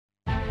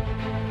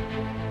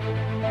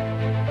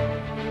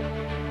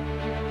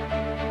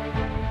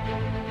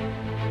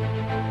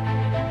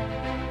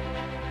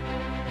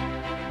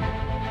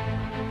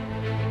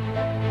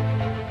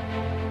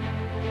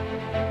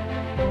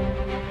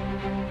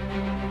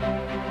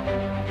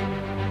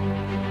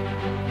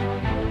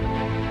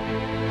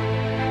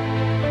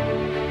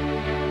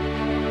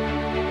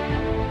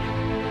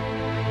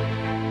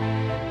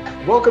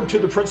Welcome to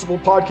the Principal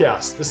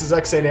Podcast. This is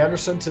Xane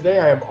Anderson. Today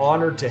I am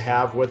honored to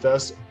have with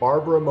us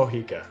Barbara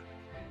Mojica.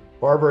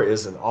 Barbara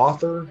is an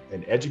author,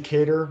 an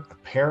educator, a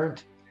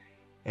parent,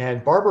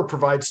 and Barbara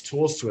provides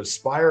tools to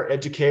inspire,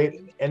 educate,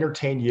 and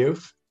entertain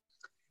youth.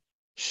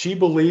 She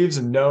believes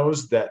and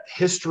knows that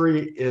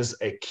history is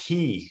a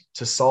key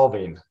to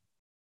solving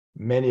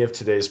many of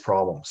today's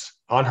problems.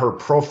 On her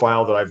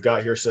profile that I've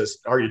got here says,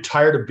 "Are you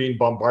tired of being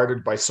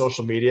bombarded by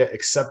social media?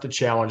 Accept the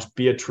challenge,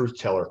 be a truth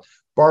teller."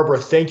 Barbara,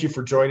 thank you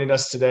for joining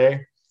us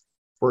today.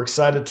 We're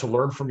excited to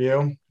learn from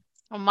you.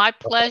 Well, my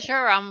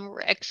pleasure. I'm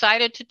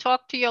excited to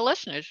talk to your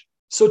listeners.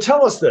 So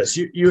tell us this.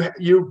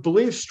 You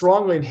believe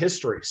strongly in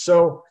history.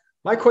 So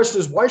my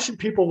question is, why should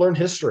people learn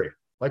history?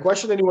 Like, why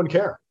should anyone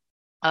care?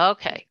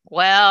 Okay,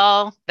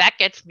 well, that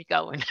gets me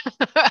going.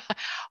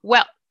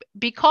 Well,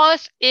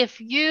 because if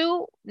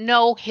you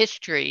know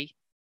history,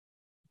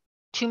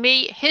 to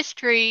me,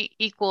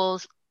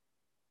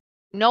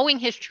 knowing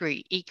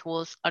history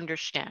equals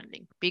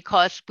understanding,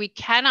 because we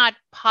cannot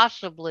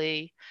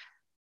possibly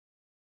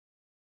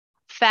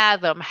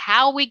fathom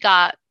how we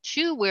got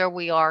to where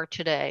we are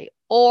today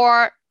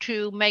or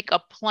to make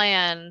a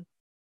plan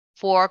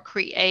for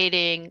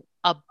creating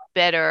a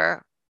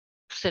better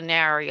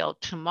scenario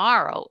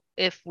tomorrow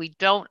if we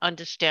don't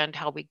understand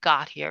how we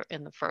got here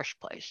in the first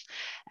place.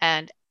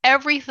 And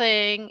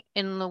everything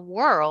in the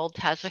world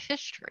has a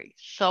history.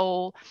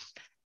 So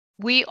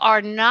we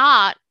are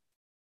not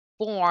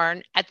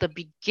born at the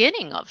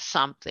beginning of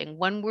something.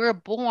 When we're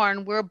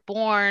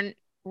born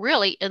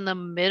really in the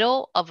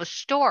middle of a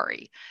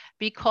story,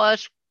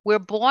 because we're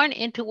born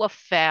into a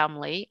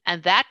family,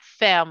 and that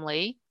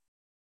family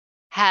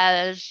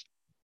has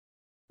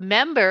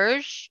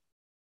members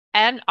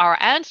and our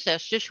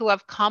ancestors who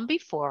have come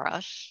before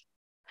us.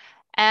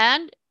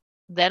 And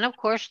then, of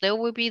course, there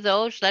will be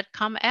those that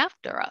come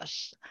after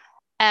us.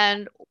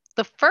 And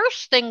the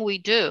first thing we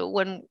do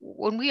when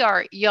we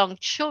are young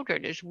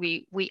children is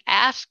we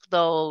ask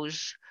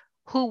those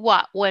who,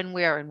 what, when,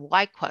 where, and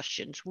why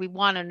questions. We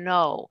want to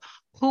know,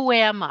 who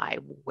am I?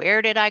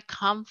 Where did I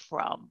come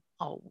from?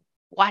 Oh,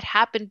 what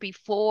happened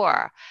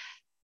before?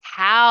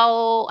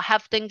 How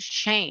have things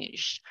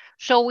changed?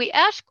 So we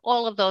ask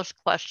all of those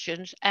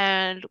questions,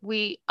 and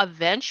we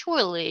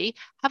eventually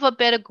have a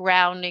better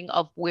grounding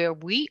of where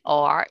we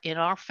are in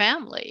our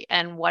family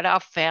and what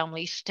our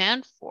families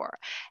stand for.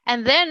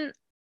 And then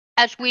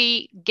as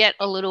we get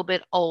a little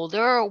bit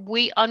older,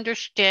 we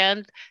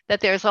understand that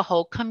there's a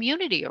whole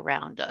community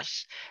around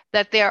us,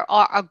 that there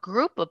are a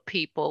group of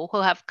people who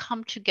have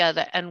come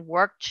together and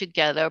worked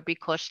together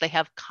because they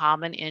have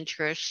common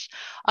interests,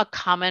 a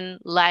common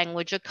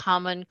language, a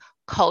common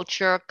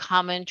culture,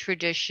 common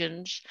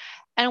traditions.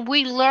 And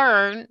we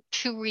learn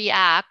to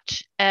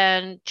react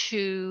and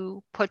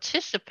to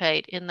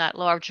participate in that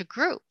larger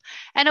group.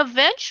 And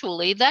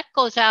eventually that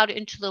goes out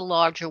into the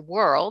larger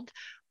world.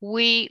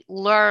 We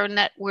learn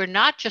that we're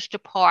not just a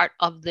part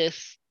of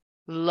this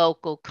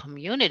local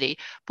community,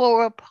 but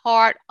we're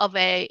part of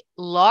a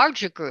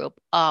larger group.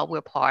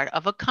 We're part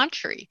of a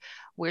country.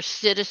 We're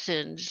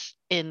citizens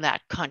in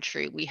that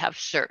country. We have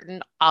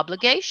certain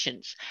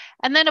obligations.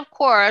 And then, of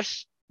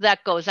course,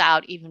 that goes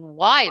out even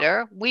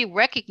wider. We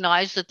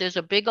recognize that there's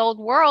a big old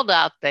world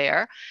out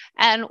there,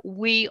 and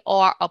we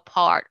are a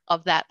part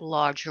of that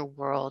larger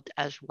world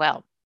as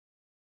well.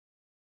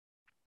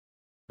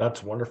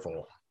 That's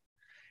wonderful.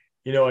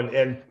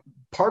 And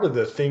part of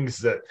the things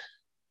that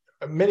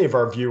many of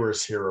our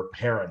viewers here are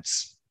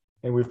parents,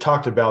 and we've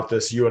talked about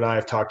this. You and I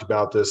have talked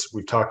about this.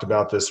 We've talked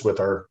about this with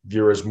our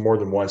viewers more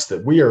than once,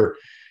 that we are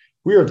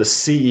the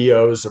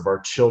CEOs of our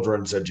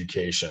children's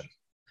education.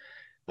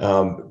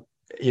 A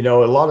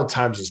lot of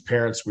times as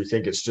parents, we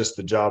think it's just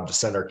the job to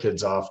send our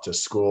kids off to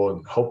school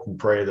and hope and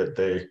pray that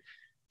they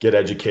get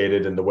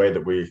educated in the way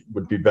that we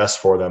would be best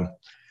for them.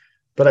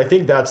 But I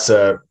think that's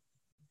a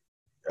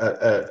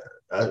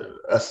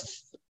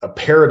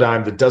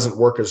paradigm that doesn't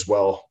work as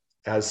well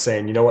as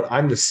saying, you know what,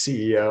 I'm the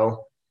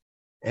CEO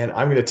and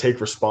I'm going to take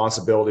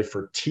responsibility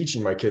for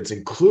teaching my kids,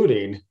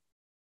 including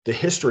the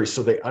history,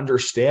 so they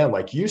understand.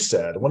 Like you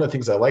said, one of the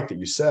things I like that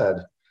you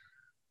said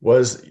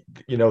was,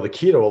 the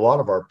key to a lot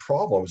of our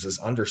problems is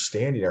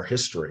understanding our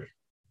history.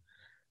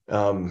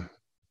 So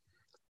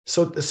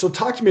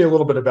talk to me a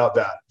little bit about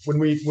that.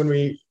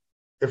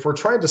 If we're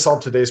trying to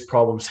solve today's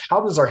problems,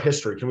 how does our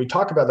history, can we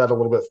talk about that a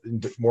little bit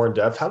more in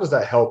depth? How does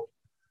that help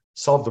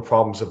solve the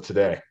problems of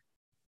today?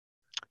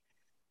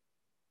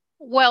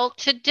 Well,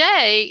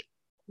 today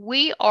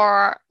we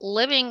are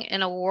living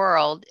in a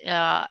world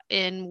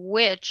in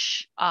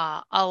which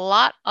a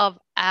lot of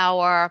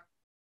our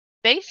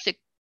basic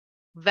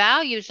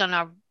values and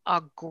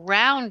our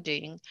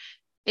grounding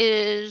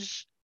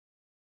is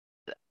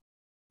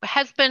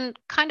has been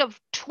kind of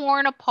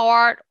torn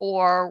apart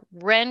or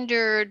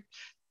rendered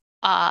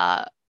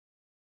uh,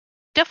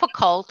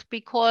 difficult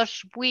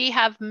because we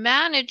have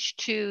managed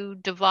to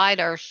divide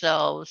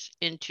ourselves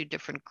into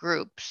different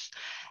groups.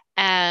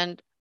 And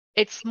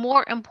it's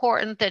more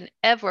important than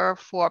ever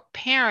for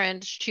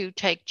parents to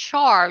take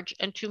charge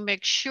and to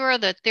make sure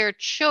that their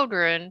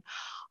children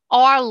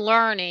are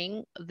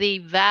learning the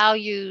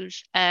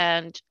values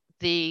and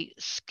the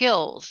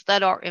skills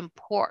that are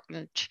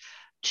important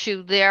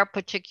to their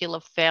particular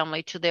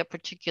family, to their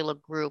particular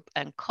group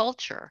and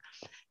culture.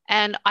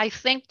 And I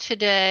think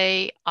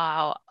today,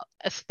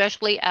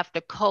 especially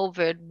after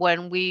COVID,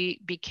 when we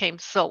became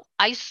so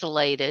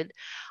isolated,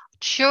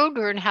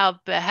 children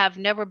have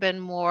never been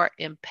more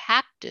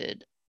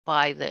impacted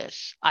by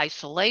this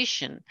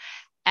isolation,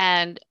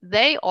 and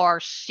they are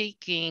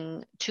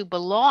seeking to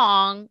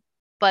belong,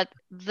 but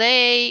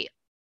they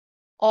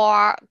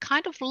are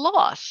kind of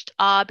lost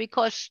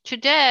because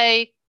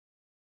today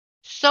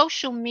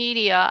social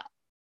media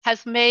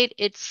has made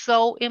it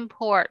so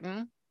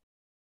important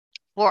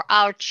for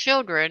our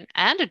children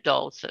and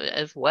adults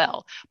as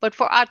well. But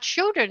for our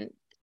children,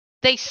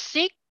 they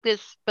seek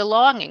this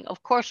belonging.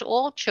 Of course,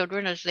 all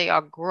children, as they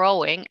are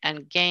growing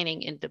and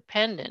gaining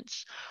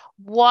independence,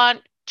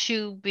 want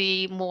to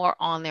be more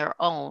on their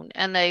own,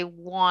 and they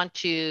want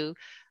to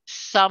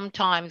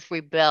sometimes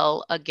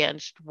rebel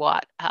against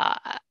what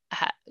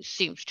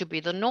seems to be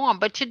the norm.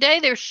 But today,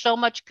 there's so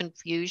much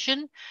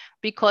confusion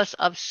because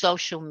of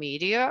social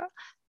media.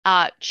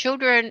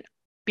 Children,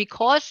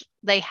 because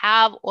they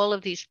have all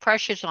of these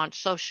pressures on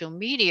social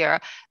media,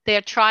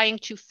 they're trying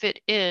to fit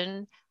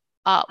in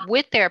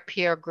with their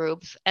peer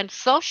groups, and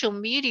social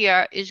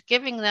media is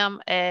giving them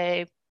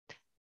a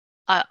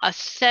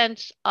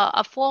sense,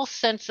 a false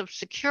sense of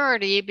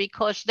security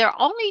because they're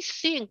only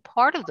seeing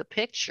part of the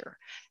picture.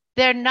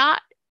 They're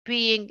not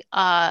being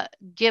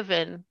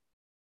given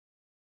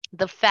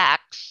the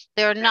facts.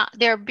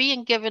 They're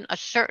being given a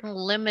certain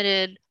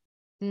limited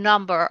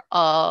number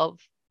of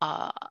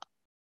uh,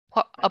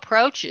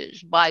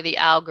 approaches by the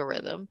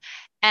algorithm.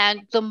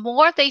 And the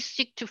more they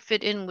seek to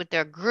fit in with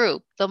their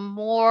group, the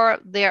more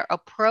their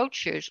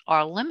approaches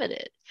are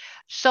limited.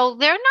 So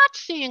they're not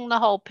seeing the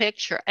whole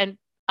picture. And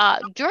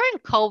during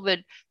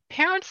COVID,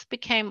 parents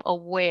became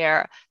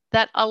aware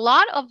that a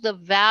lot of the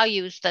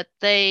values that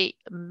they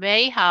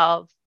may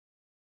have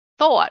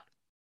thought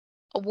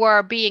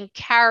were being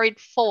carried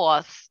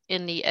forth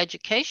in the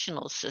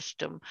educational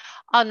system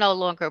are no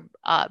longer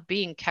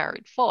being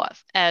carried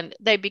forth. And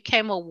they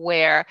became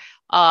aware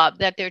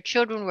that their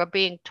children were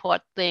being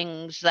taught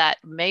things that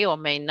may or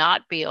may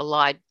not be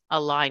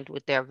aligned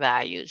with their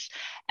values.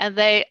 And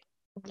they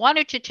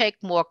wanted to take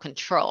more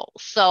control.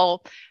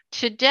 So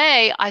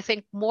today, I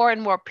think more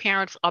and more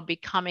parents are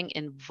becoming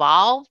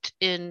involved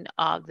in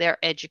their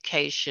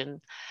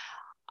education,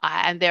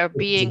 and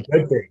It's a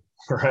good thing,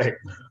 right?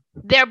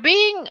 they're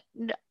being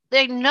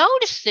they're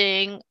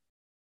noticing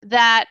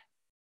that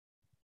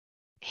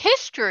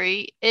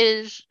history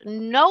is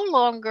no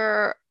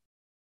longer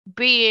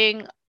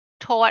being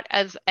taught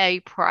as a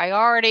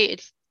priority.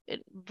 It's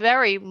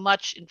very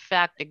much, in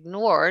fact,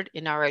 ignored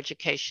in our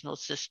educational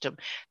system.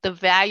 The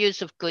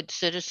values of good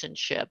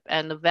citizenship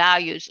and the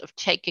values of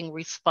taking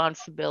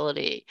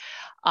responsibility,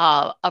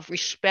 of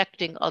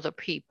respecting other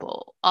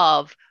people,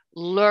 of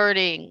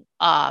learning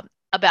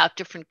about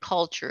different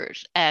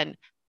cultures and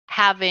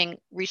having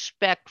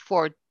respect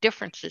for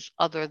differences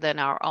other than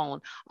our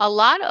own. A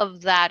lot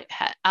of that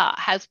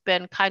has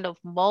been kind of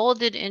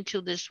molded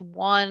into this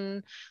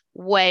one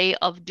way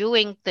of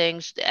doing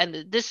things.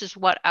 And this is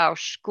what our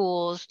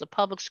schools, the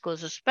public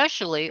schools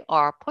especially,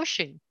 are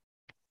pushing.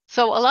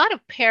 So a lot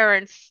of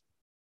parents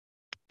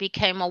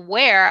became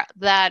aware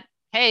that,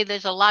 hey,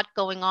 there's a lot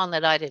going on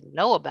that I didn't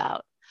know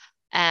about.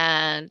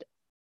 And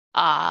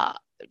uh,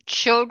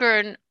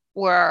 children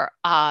were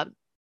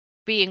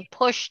being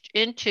pushed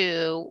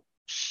into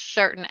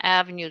certain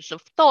avenues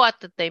of thought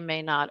that they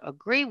may not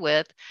agree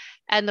with.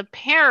 And the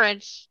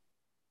parents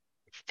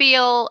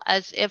feel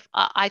as if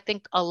I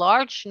think a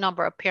large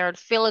number of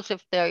parents feel as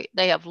if they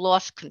have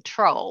lost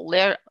control.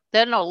 They're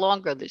no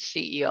longer the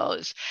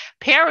CEOs.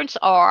 Parents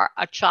are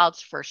a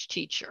child's first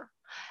teacher,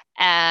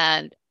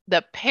 and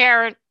the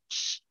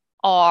parents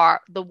are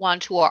the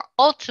ones who are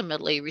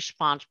ultimately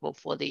responsible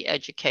for the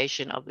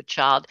education of the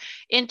child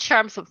in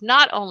terms of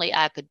not only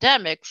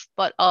academics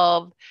but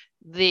of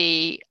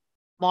the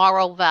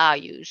moral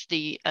values,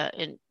 the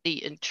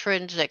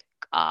intrinsic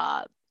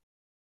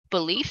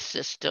belief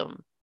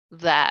system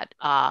that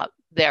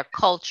their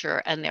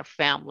culture and their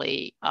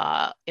family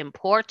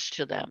imports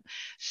to them.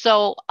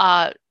 So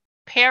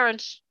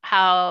parents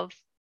have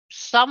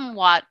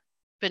somewhat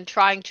been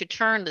trying to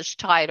turn this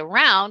tide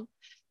around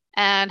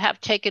and have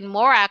taken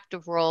more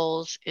active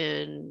roles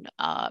in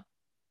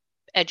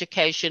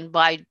education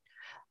by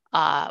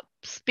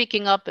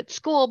speaking up at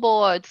school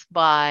boards,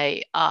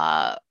 by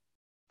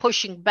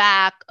pushing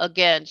back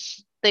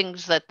against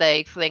things that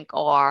they think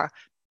are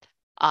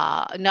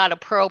not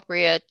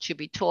appropriate to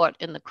be taught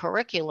in the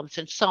curriculums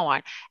and so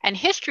on. And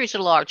history is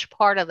a large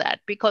part of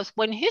that because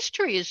when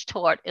history is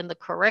taught in the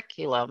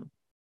curriculum,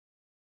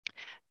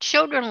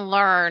 children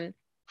learn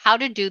how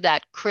to do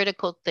that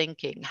critical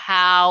thinking,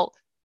 how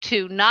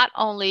to not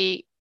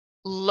only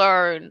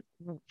learn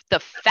the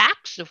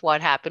facts of what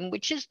happened,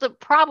 which is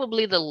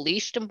probably the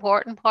least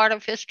important part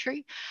of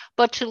history,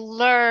 but to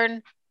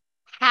learn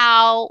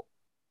how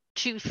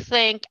to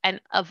think and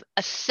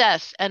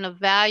assess and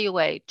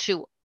evaluate,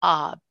 to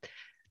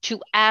to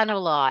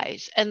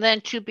analyze, and then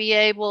to be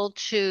able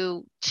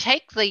to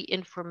take the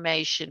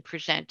information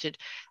presented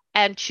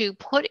and to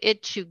put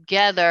it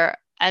together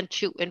and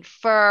to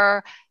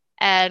infer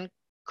and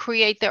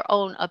create their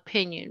own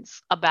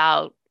opinions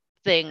about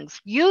things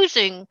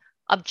using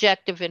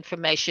objective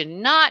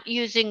information, not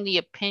using the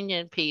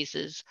opinion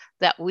pieces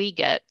that we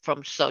get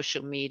from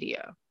social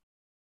media.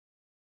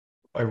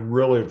 I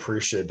really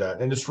appreciate that.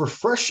 And it's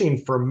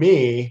refreshing for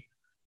me,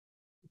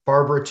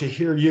 Barbara, to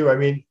hear you. I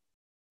mean,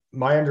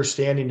 my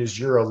understanding is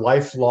you're a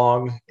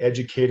lifelong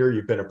educator.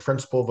 You've been a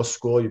principal of a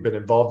school. You've been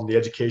involved in the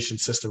education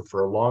system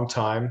for a long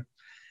time.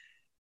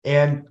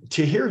 And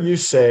to hear you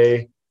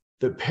say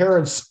that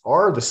parents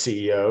are the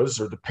CEOs,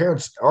 or the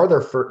parents are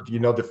their first,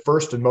 the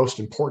first and most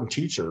important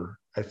teacher,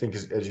 I think,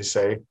 as you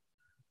say,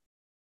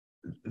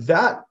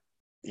 that,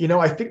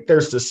 I think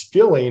there's this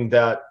feeling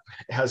that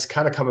has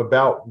kind of come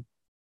about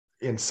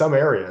in some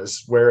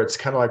areas where it's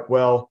kind of like,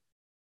 well,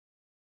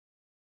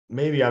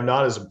 maybe I'm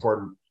not as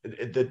important.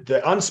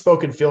 The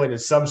unspoken feeling in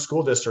some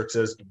school districts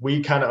is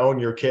we kind of own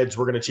your kids.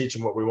 We're going to teach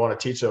them what we want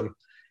to teach them.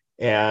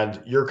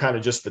 And you're kind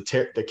of just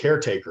the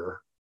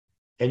caretaker.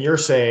 And you're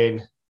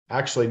saying,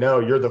 actually, no,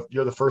 you're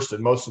the first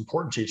and most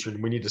important teacher.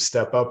 And we need to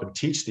step up and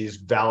teach these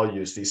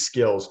values, these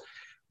skills,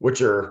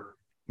 which are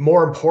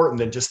more important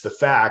than just the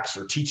facts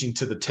or teaching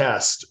to the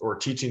test or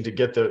teaching to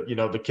get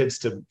the kids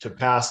to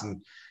pass,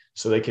 and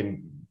so they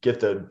can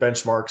get the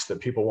benchmarks that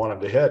people want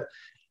them to hit.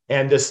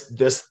 And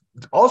this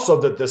also,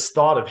 that this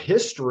thought of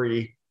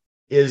history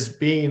is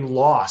being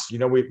lost.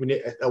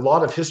 A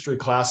lot of history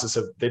classes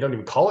they don't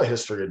even call it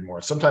history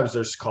anymore. Sometimes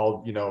there's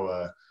called,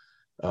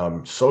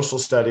 social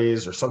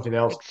studies or something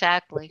else.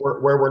 Exactly.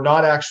 Where we're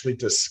not actually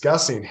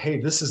discussing, hey,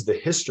 this is the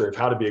history of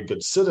how to be a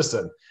good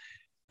citizen.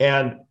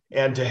 And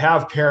to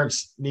have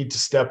parents need to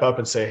step up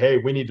and say, hey,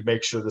 we need to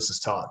make sure this is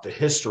taught, the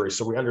history,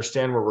 so we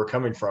understand where we're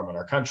coming from in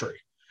our country.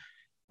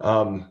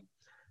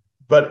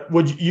 But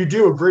would you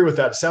do agree with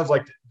that? It sounds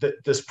like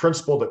this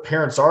principle that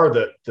parents are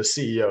the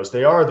CEOs.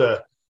 They are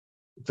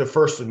the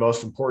first and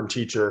most important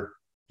teacher,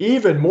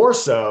 even more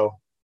so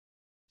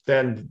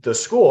than the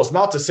schools.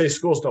 Not to say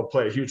schools don't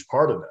play a huge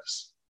part in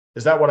this.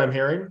 Is that what I'm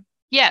hearing?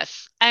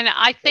 Yes. And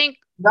I think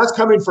that's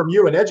coming from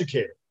you, an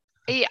educator.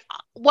 Yeah.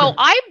 Well,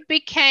 I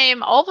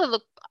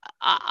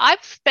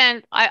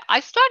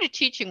started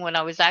teaching when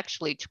I was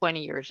actually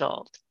 20 years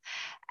old.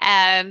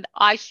 And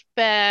I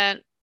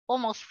spent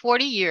almost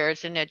 40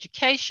 years in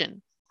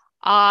education.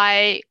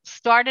 I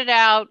started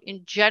out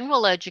in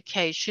general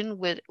education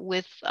with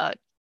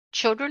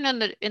children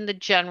in the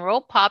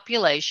general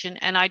population,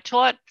 and I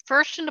taught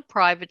first in a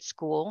private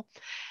school.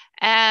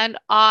 And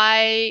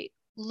I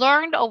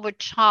learned over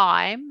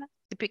time,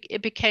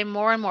 it became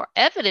more and more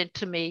evident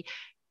to me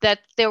that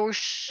there were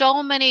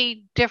so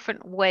many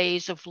different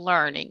ways of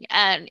learning.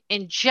 And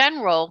in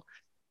general,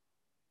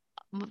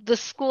 the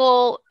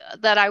school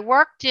that I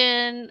worked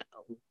in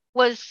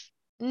was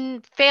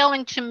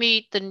failing to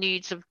meet the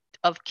needs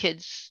of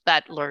kids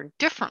that learn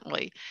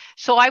differently.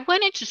 So I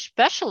went into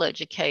special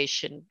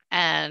education,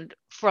 and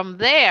from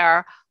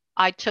there,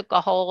 I took a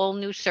whole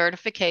new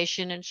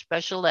certification in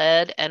special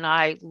ed, and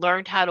I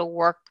learned how to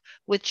work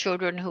with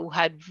children who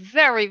had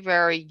very,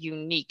 very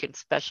unique and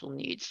special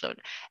needs. So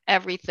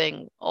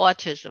everything,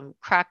 autism,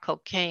 crack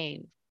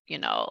cocaine,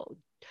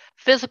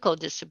 physical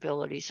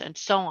disabilities, and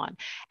so on.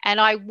 And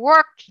I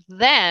worked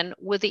then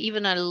with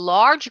even a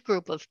large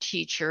group of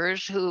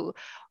teachers who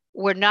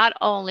were not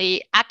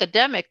only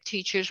academic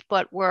teachers,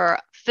 but were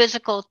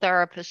physical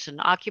therapists and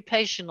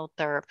occupational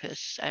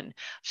therapists and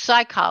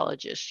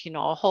psychologists,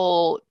 a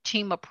whole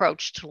team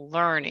approach to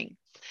learning.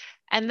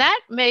 And that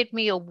made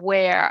me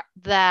aware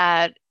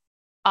that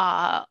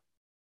our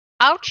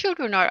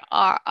children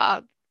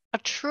are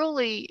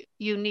truly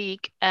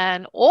unique,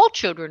 and all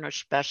children are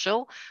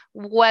special,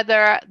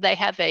 whether they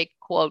have a,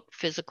 quote,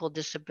 physical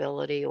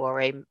disability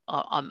or a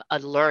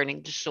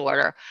learning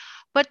disorder.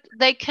 But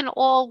they can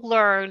all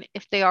learn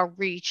if they are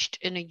reached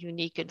in a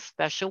unique and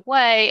special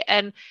way.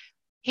 And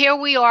here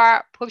we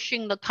are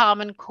pushing the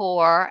Common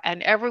Core,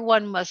 and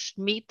everyone must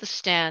meet the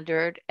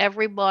standard.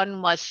 Everyone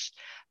must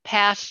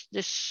pass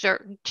this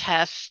certain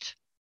test.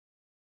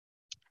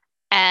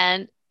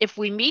 And if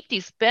we meet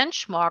these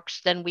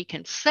benchmarks, then we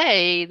can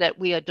say that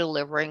we are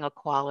delivering a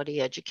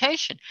quality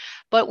education.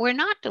 But we're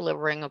not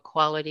delivering a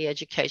quality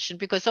education,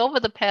 because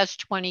over the past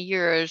 20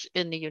 years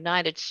in the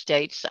United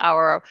States,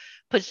 our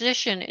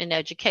position in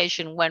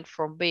education went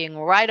from being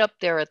right up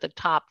there at the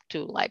top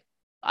to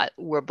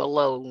we're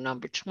below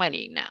number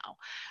 20 now.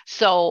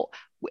 So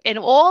in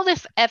all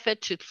this effort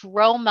to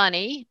throw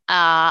money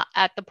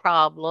at the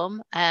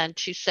problem and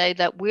to say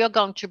that we are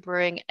going to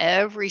bring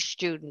every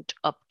student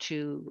up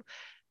to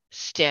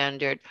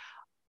standard,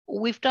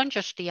 we've done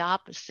just the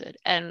opposite.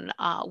 And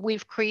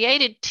we've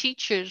created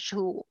teachers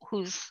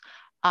whose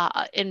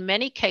in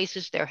many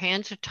cases their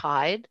hands are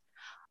tied.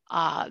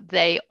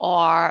 They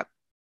are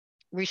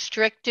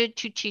restricted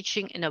to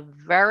teaching in a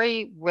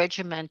very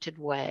regimented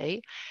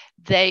way.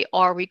 They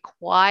are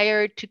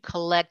required to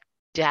collect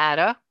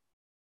data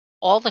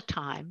all the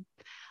time.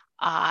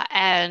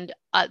 And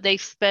they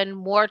spend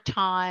more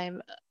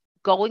time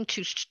going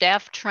to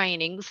staff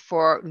trainings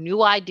for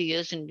new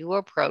ideas and new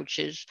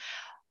approaches,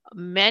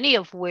 many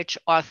of which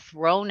are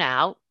thrown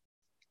out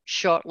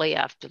shortly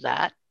after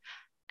that.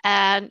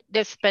 And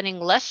they're spending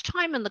less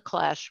time in the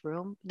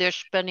classroom. They're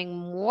spending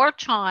more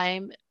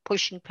time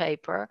pushing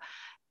paper,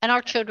 and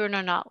our children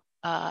are not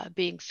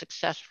being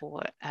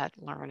successful at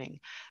learning.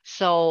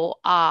 So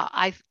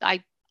I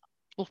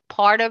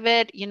part of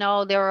it,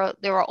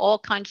 there are all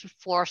kinds of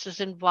forces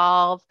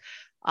involved.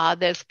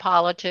 There's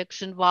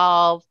politics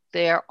involved.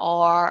 There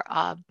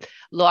are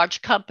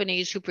large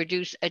companies who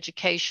produce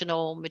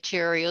educational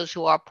materials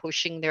who are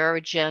pushing their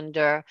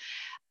agenda.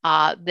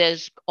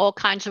 There's all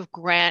kinds of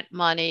grant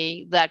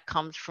money that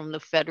comes from the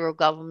federal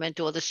government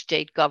or the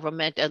state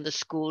government, and the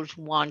schools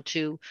want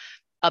to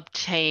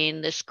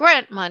obtain this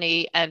grant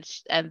money, and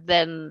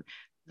then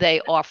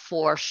they are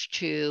forced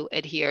to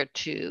adhere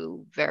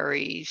to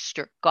very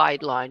strict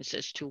guidelines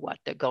as to what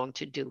they're going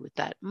to do with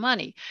that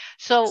money.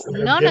 So So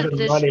none of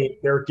this.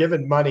 they're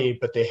given money,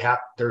 but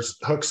there's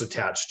hooks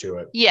attached to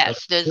it.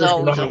 Yes, there's Here's the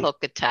always a money. hook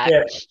Yeah,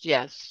 attached.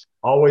 Yes.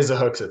 always a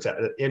hook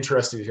attached.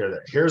 Interesting to hear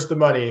that. Here's the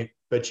money,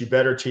 but you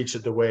better teach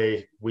it the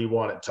way we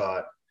want it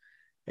taught.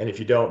 And if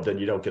you don't, then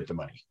you don't get the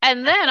money.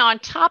 And then on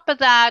top of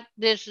that,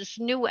 there's this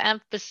new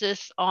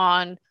emphasis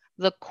on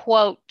the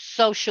quote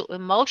social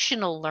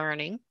emotional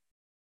learning.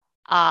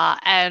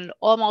 And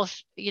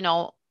almost,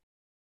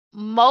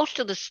 most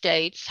of the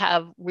states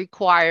have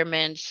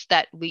requirements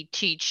that we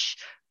teach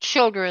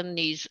children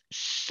these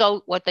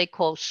what they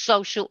call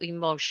social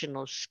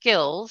emotional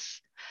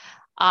skills.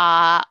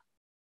 And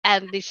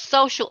the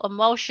social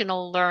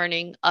emotional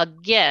learning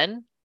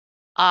again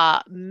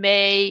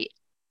may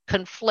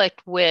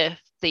conflict with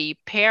the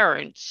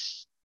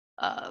parents'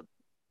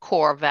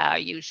 core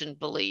values and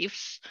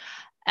beliefs.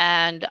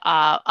 And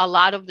a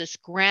lot of this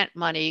grant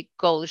money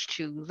goes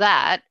to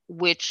that,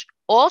 which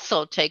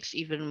also takes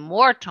even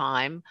more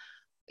time,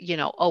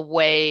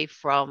 away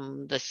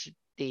from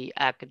the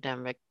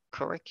academic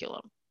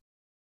curriculum.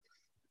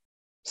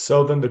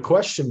 So then the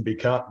question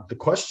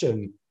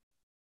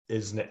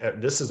is,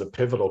 this is a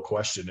pivotal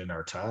question in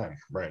our time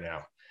right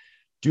now.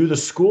 Do the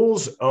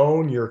schools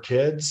own your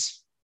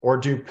kids,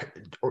 or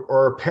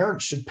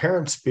should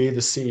parents be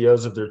the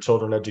CEOs of their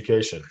children's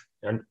education?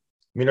 And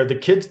I mean,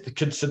 should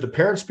the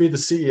parents be the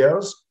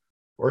CEOs,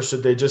 or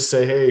should they just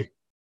say, hey,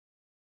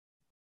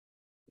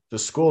 the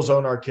schools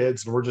own our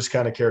kids and we're just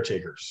kind of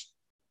caretakers?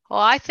 Well,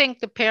 I think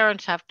the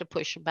parents have to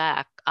push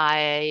back.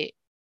 I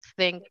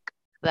think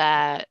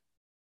that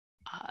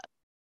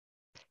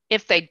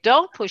if they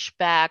don't push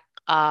back,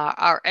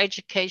 our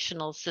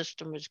educational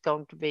system is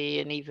going to be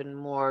in even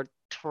more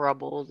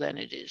trouble than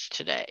it is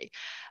today,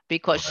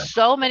 because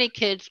so many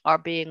kids are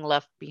being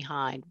left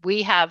behind.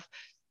 We have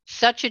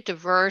such a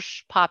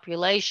diverse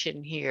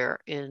population here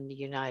in the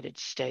United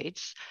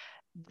States.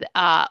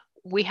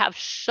 We have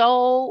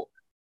so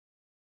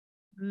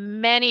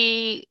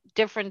many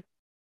different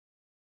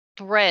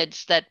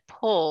threads that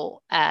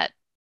pull at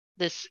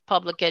this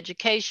public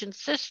education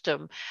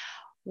system.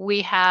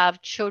 We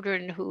have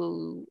children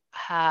who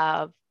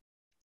have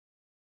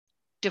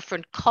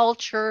different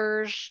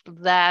cultures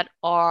that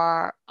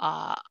are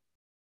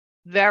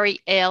very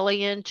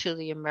alien to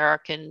the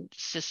American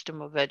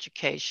system of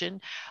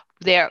education.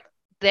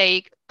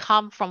 They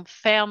come from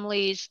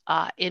families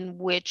in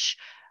which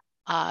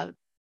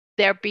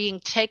they're being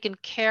taken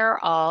care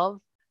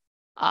of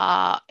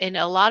in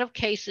a lot of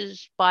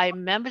cases by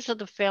members of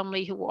the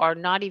family who are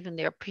not even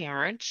their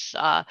parents.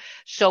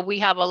 So we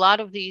have a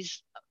lot of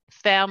these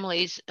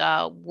families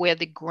where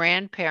the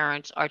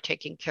grandparents are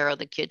taking care of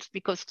the kids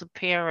because the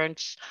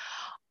parents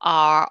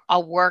are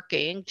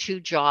working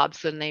two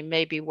jobs and they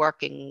may be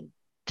working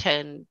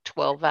 10,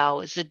 12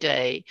 hours a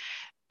day.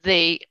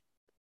 The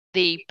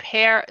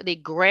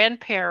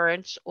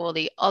grandparents or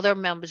the other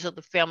members of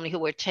the family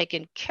who are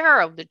taking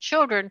care of the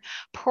children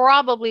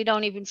probably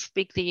don't even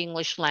speak the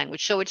English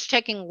language. So it's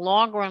taking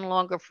longer and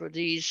longer for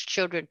these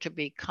children to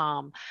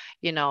become,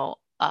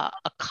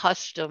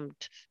 accustomed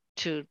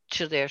to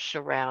their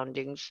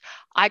surroundings.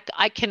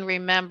 I can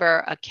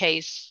remember a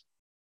case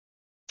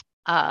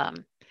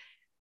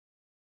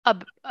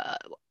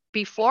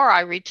before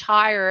I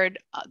retired.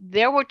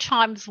 There were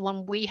times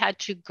when we had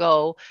to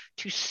go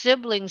to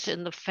siblings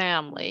in the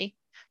family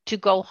to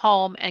go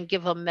home and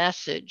give a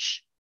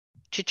message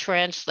to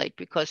translate,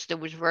 because there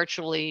was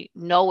virtually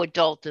no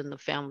adult in the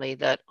family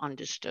that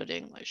understood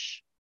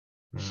English.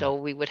 So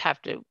we would have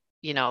to,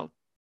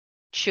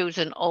 choose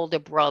an older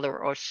brother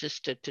or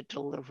sister to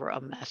deliver a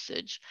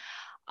message.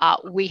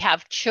 We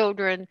have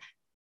children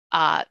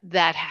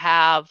that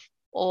have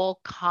all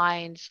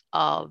kinds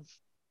of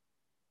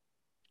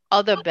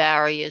other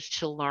barriers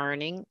to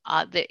learning.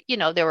 There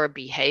are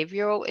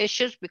behavioral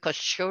issues because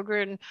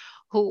children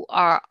who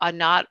are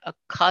not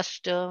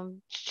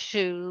accustomed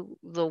to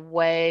the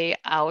way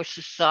our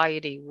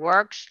society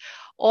works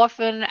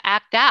often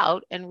act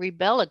out and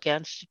rebel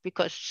against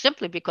it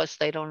simply because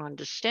they don't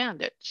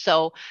understand it.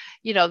 So,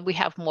 we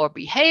have more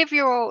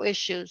behavioral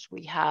issues,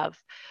 we have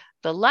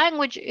the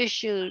language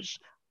issues,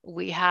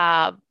 we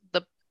have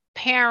the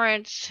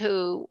parents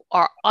who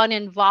are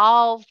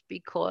uninvolved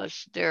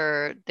because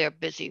they're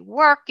busy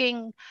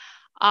working.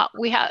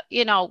 We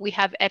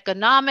have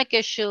economic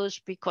issues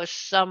because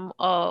some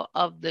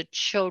of the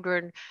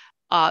children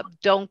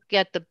don't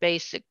get the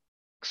basic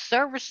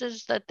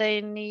services that they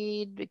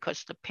need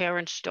because the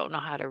parents don't know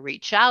how to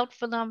reach out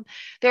for them.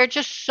 There are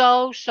just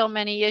so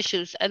many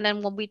issues. And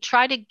then when we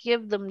try to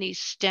give them these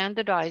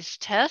standardized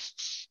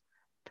tests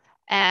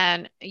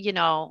and,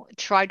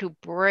 try to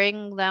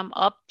bring them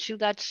up to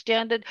that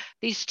standard,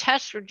 these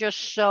tests are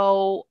just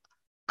so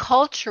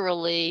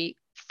culturally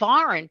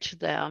foreign to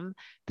them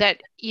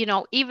that,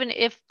 even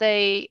if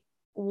they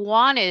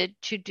wanted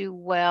to do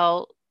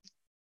well,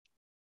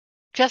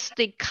 just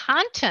the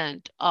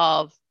content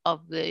of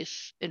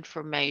this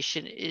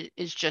information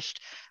is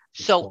just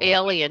so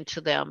alien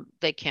to them,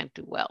 they can't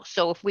do well.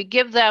 So if we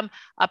give them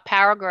a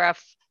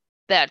paragraph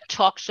that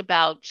talks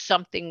about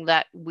something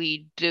that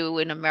we do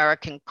in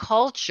American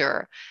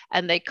culture,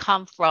 and they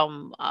come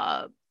from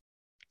a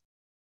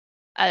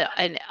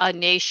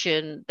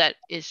nation that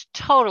is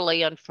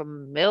totally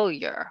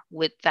unfamiliar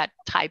with that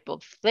type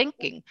of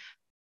thinking,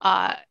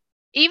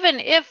 even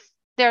if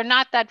they're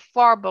not that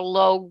far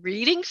below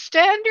reading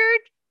standard,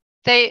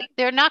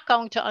 they're not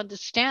going to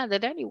understand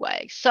it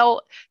anyway.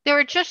 So there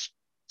are just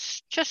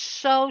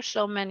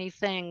so many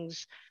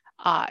things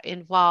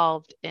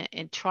involved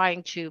in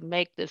trying to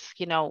make this,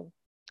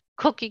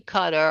 cookie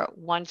cutter,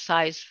 one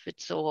size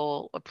fits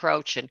all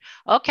approach. And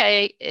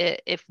okay,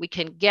 if we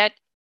can get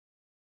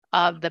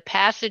the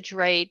passage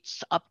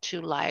rates up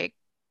to like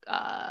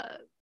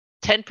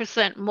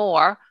 10%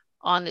 more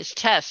on this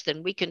test,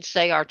 then we can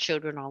say our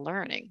children are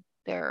learning.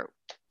 They're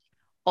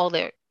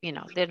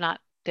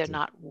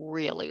not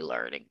really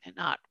learning. They're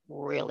not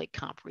really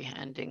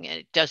comprehending. And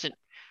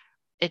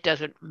it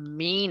doesn't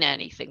mean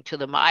anything to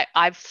them.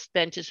 I've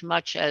spent as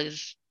much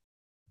as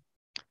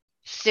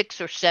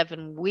 6 or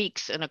 7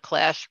 weeks in a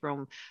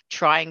classroom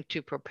trying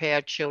to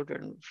prepare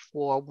children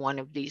for one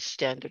of these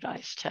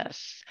standardized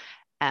tests.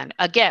 And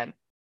again,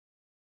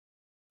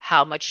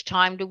 how much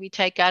time do we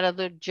take out of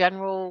the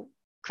general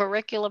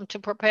curriculum to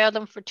prepare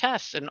them for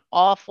tests? An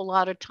awful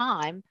lot of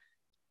time.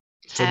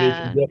 So they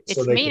can get,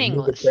 it's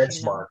meaningless.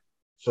 benchmark,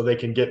 so they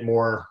can get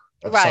more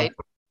of right. something.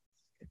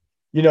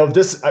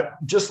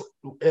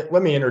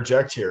 Let me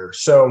interject here.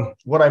 So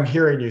what I'm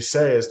hearing you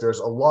say is there's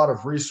a lot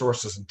of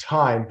resources and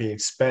time being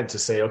spent to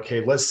say,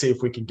 okay, let's see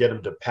if we can get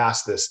them to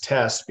pass this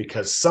test,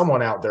 because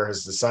someone out there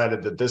has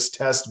decided that this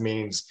test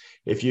means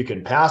if you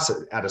can pass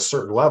it at a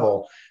certain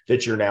level,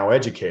 that you're now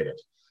educated.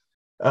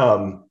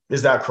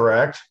 Is that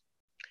correct?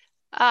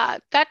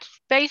 That's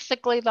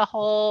basically the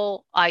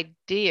whole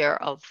idea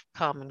of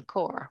Common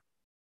Core.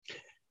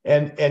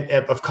 And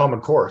of Common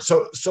Core.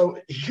 So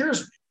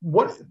here's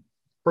what,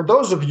 for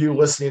those of you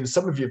listening,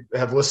 some of you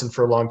have listened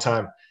for a long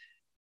time.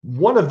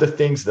 One of the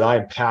things that I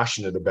am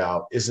passionate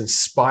about is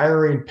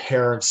inspiring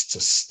parents to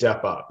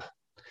step up.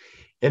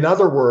 In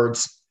other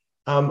words,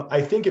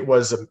 I think it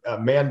was a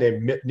man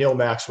named Neil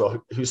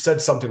Maxwell who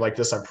said something like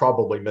this. I'm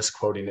probably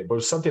misquoting it, but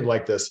it was something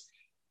like this.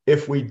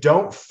 If we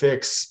don't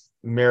fix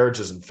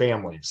marriages and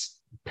families,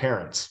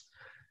 parents,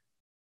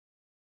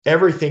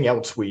 everything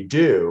else we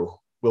do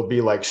will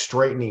be like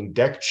straightening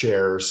deck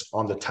chairs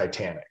on the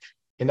Titanic.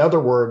 In other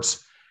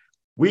words,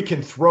 we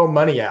can throw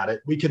money at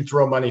it. We can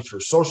throw money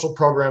through social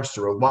programs,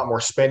 through a lot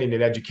more spending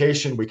in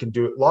education. We can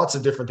do lots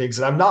of different things.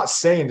 And I'm not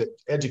saying that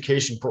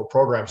education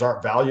programs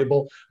aren't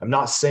valuable. I'm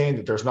not saying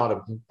that there's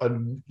not a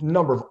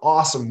number of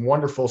awesome,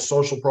 wonderful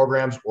social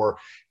programs or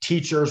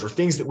teachers or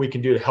things that we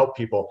can do to help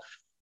people.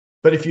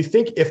 But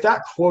if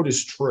that quote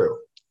is true,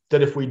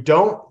 that if we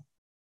don't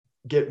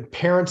get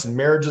parents and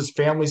marriages,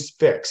 families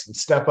fixed and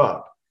step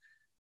up,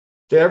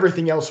 that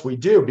everything else we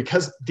do,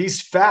 because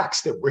these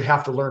facts that we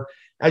have to learn,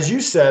 as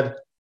you said,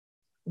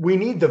 we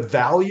need the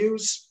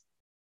values,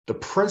 the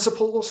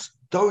principles,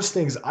 those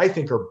things I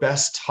think are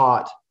best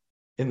taught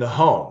in the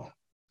home.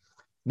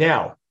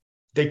 Now,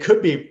 they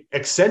could be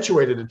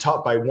accentuated and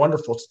taught by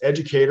wonderful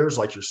educators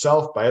like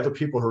yourself, by other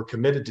people who are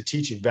committed to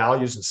teaching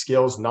values and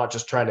skills, not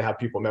just trying to have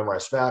people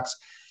memorize facts.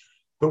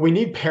 But we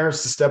need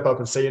parents to step up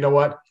and say, you know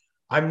what?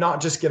 I'm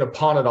not just going to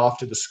pawn it off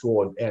to the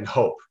school and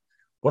hope.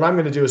 What I'm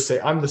going to do is say,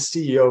 I'm the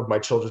CEO of my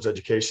children's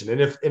education. And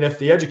if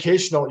the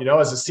educational,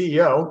 as a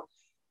CEO,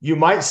 you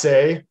might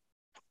say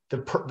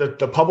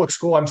the public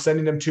school I'm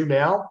sending them to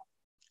now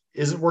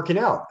isn't working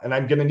out, and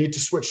I'm going to need to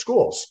switch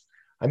schools.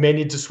 I may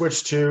need to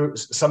switch to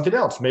something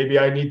else. Maybe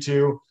I need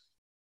to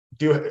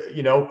do,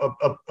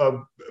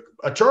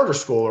 a charter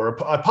school or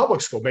a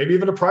public school, maybe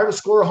even a private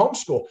school or a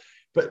homeschool.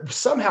 But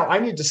somehow I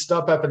need to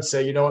step up and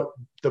say,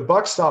 the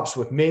buck stops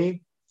with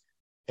me,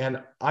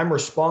 and I'm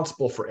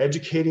responsible for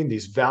educating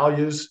these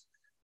values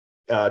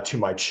to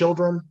my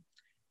children.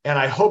 And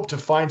I hope to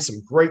find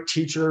some great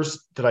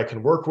teachers that I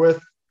can work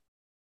with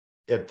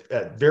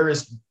at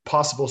various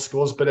possible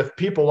schools. But if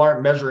people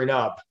aren't measuring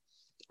up,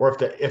 or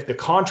if the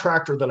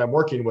contractor that I'm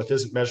working with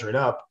isn't measuring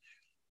up,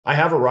 I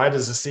have a right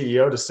as a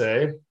CEO to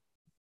say,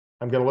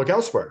 I'm going to look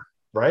elsewhere.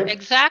 right?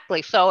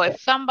 Exactly. So if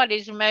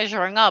somebody's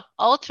measuring up,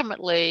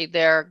 ultimately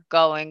they're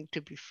going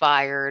to be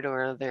fired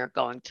or they're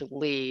going to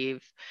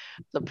leave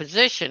the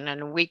position.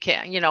 And we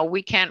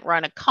can't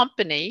run a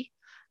company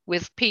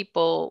with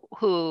people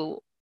who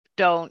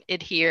don't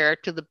adhere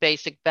to the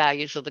basic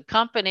values of the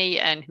company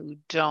and who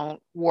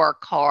don't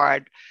work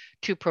hard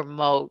to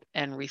promote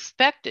and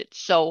respect it.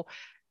 So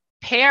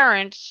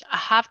parents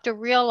have to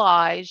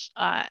realize,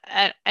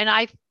 and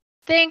I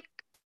think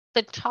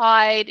the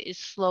tide is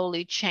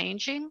slowly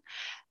changing,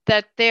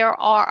 that there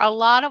are a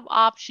lot of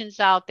options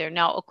out there.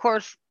 Now, of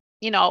course,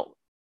 you know,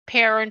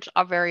 parents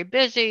are very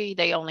busy.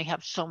 They only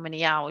have so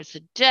many hours a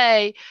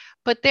day,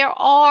 but there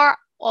are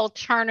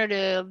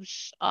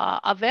alternatives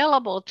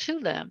available to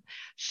them.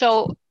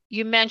 So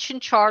you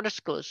mentioned charter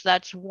schools.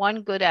 That's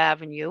one good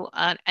avenue.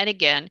 And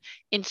again,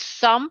 in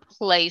some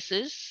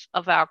places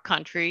of our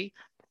country,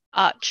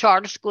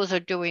 charter schools are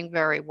doing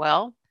very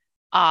well.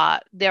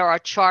 There are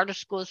charter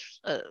schools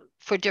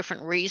for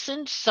different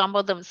reasons. Some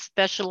of them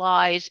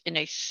specialize in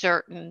a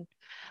certain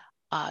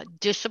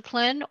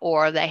discipline,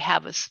 or they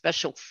have a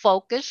special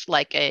focus,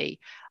 like a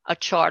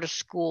charter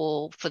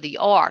school for the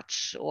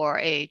arts or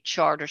a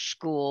charter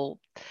school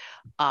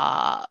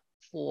uh,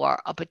 for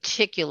a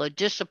particular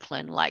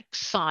discipline like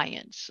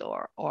science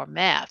or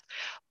math.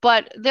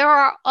 But there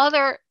are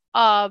other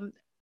charter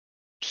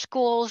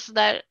schools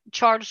that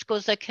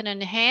can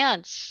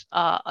enhance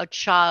a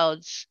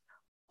child's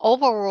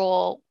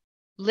overall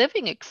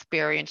living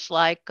experience.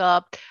 Like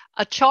a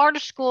charter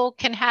school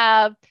can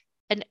have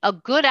a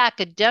good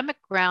academic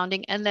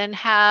grounding and then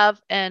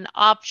have an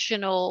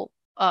optional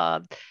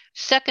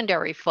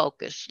secondary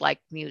focus like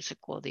music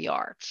or the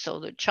arts. So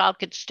the child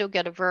could still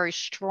get a very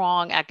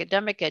strong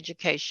academic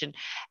education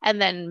and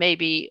then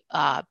maybe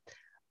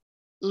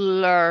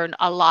learn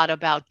a lot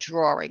about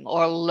drawing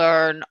or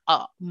learn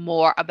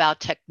more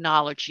about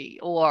technology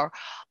or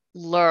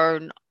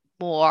learn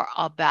more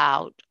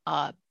about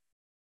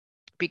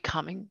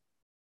becoming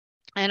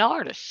an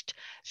artist.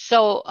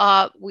 So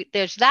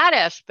there's that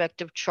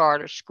aspect of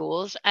charter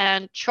schools,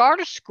 and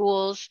charter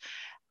schools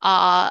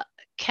uh,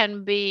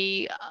 can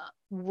be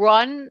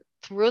run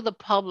through the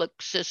public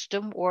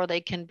system or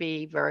they can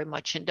be very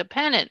much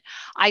independent.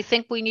 I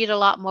think we need a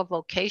lot more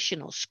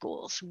vocational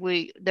schools.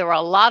 There are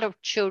a lot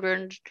of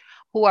children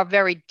who are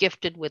very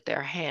gifted with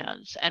their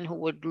hands and who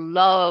would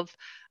love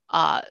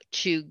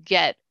to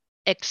get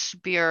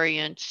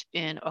experience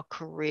in a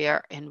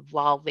career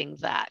involving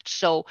that.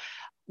 So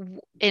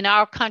in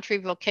our country,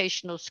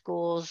 vocational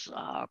schools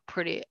are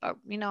pretty,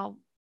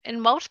 in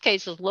most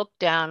cases looked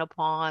down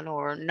upon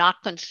or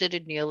not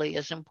considered nearly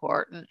as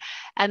important.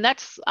 And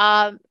that's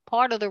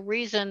part of the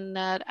reason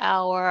that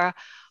our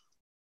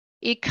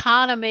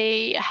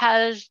economy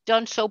has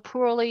done so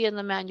poorly in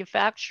the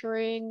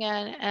manufacturing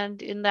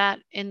and in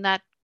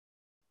that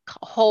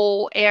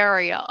whole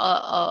area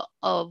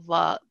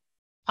of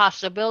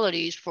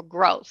possibilities for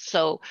growth.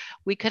 So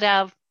we could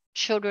have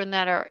children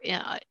that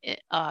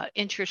are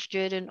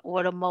interested in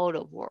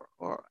automotive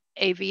or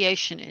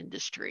aviation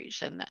industries,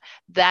 and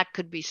that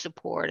could be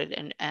supported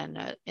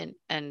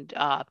and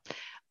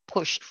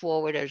pushed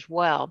forward as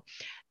well.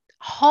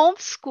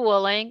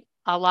 Homeschooling,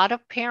 a lot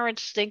of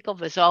parents think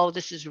of as, oh,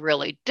 this is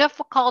really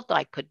difficult.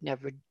 I could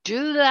never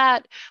do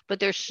that. But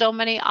there's so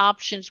many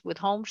options with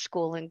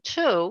homeschooling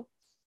too.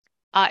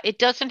 It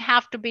doesn't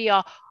have to be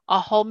a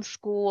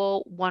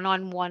homeschool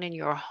one-on-one in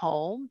your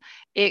home.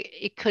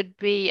 It could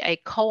be a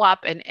co-op.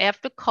 And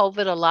after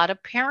COVID, a lot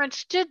of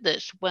parents did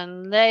this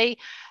when they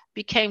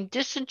became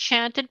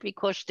disenchanted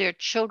because their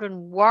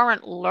children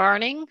weren't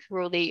learning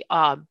through the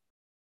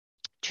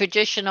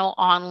traditional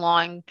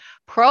online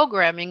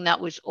programming that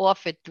was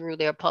offered through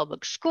their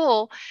public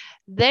school.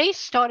 They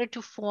started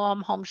to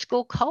form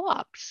homeschool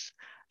co-ops.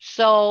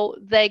 So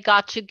they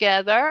got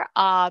together,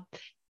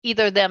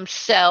 either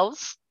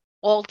themselves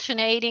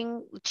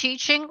alternating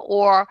teaching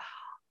or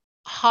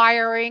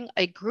hiring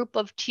a group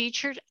of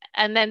teachers.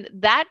 And then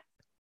that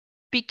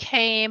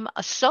became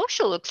a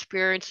social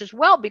experience as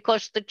well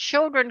because the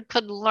children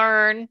could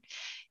learn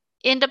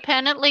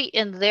independently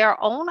in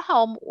their own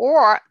home,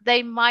 or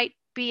they might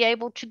be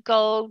able to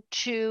go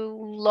to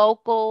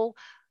local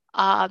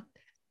uh,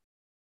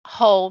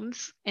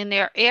 homes in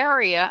their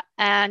area,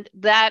 and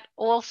that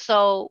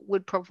also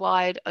would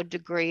provide a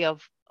degree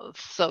of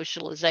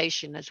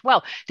socialization as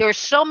well. There are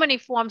so many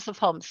forms of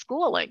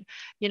homeschooling.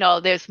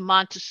 There's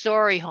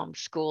Montessori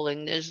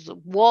homeschooling, there's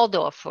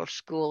Waldorf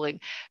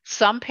homeschooling.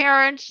 Some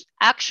parents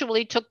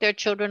actually took their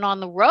children on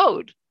the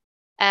road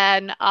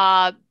and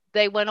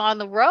they went on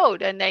the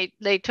road and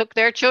they took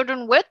their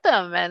children with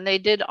them and they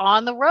did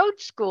on the road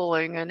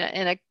schooling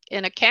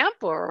in a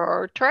camper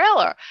or a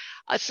trailer.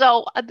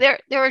 So there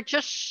are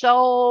just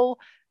so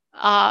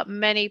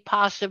many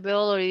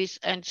possibilities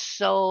and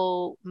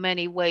so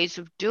many ways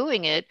of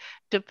doing it,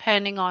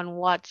 depending on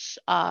what's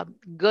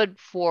good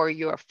for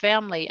your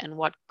family and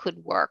what could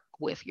work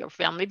with your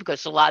family.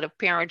 Because a lot of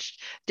parents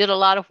did a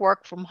lot of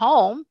work from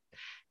home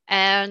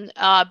and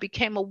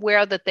became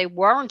aware that they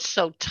weren't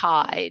so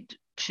tied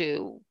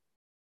to,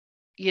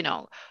 you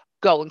know,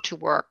 going to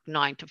work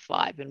 9 to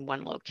 5 in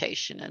one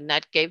location. And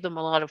that gave them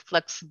a lot of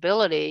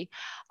flexibility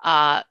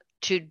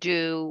to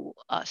do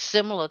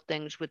similar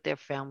things with their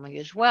family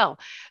as well.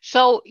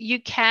 So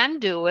you can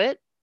do it.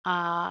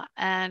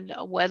 And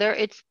whether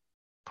it's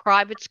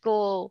private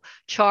school,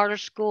 charter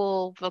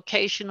school,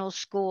 vocational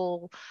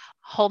school,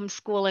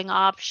 homeschooling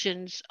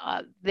options,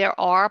 there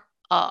are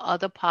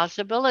other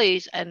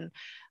possibilities. And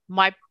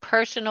my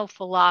personal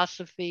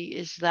philosophy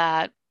is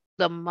that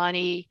the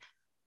money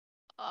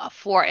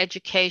for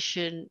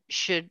education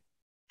should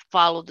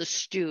follow the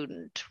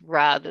student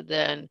rather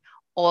than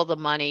all the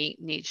money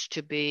needs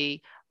to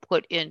be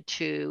put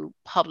into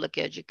public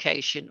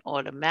education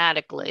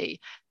automatically.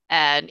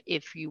 And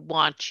if you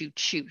want to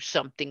choose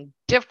something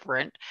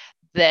different,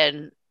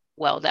 then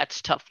well,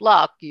 that's tough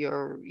luck.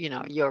 You're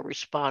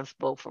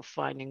responsible for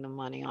finding the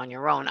money on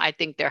your own. I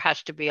think there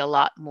has to be a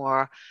lot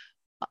more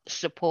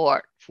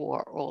support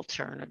for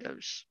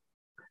alternatives.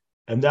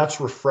 And that's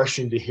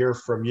refreshing to hear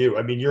from you.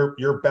 I mean,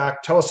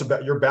 tell us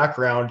about your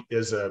background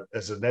as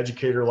an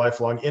educator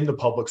lifelong in the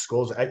public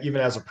schools,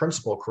 even as a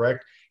principal,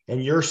 correct?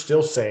 And you're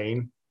still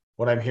saying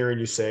what I'm hearing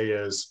you say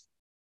is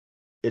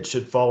it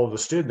should follow the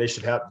student.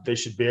 They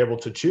should be able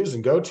to choose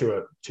and go to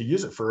it to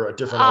use it for a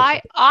different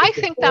option. I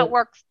think that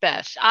works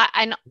best.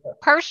 I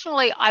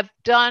personally I've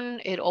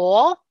done it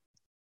all.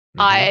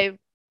 Mm-hmm. I've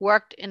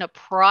worked in a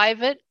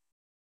private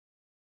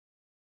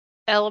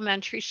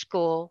elementary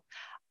school.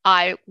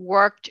 I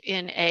worked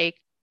in a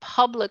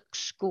public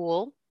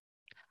school.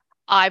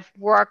 I've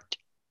worked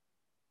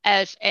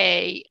as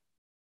a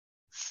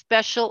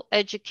special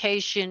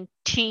education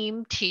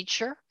team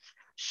teacher.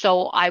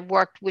 So I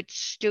worked with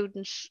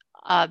students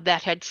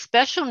that had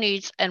special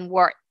needs and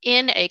were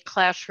in a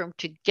classroom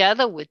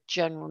together with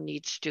general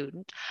needs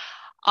students.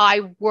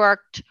 I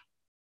worked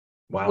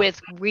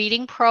with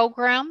reading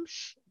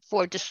programs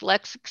for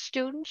dyslexic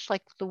students,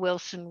 like the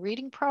Wilson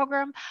Reading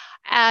Program.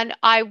 And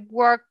I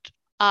worked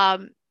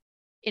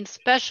in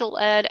special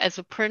ed as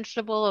a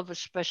principal of a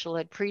special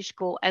ed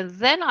preschool. And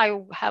then I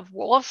have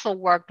also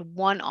worked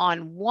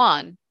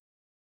one-on-one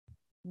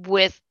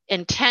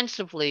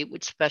intensively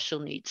with special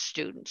needs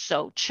students.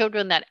 So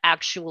children that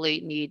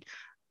actually need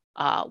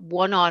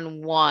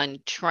one-on-one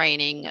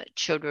training,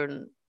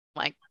 children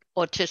like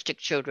autistic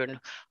children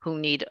who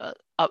need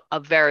a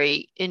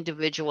very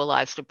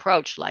individualized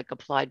approach like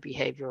applied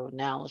behavioral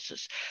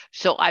analysis.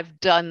 So I've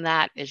done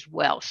that as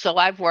well. So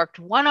I've worked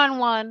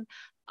one-on-one.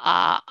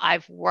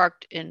 I've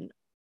worked in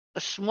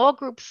a small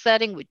group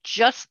setting with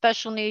just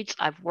special needs.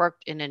 I've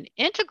worked in an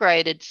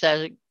integrated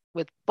setting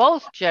with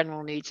both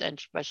general needs and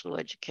special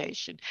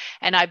education.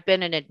 And I've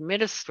been an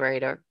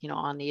administrator,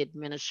 on the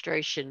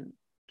administration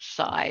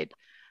side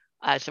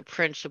as a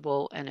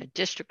principal and a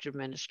district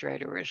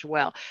administrator as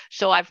well.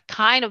 So I've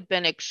kind of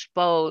been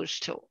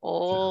exposed to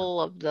all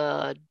of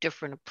the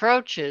different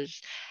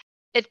approaches.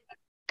 It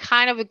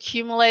kind of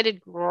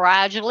accumulated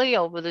gradually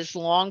over this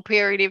long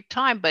period of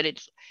time, but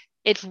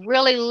it's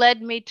really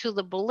led me to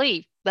the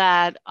belief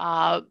that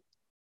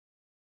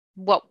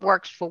what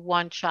works for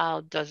one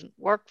child doesn't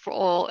work for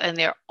all, and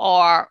there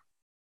are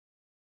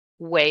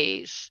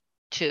ways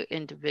to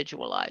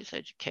individualize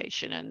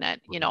education, and that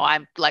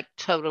I'm like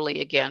totally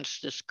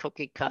against this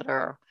cookie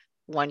cutter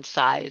one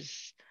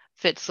size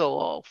fits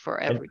all for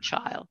every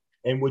child.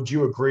 And would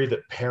you agree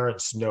that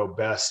parents know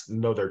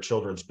their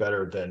children's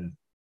better than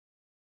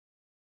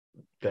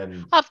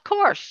of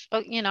course,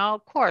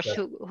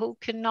 who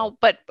can know,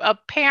 but a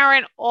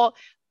parent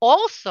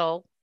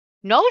also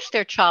knows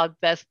their child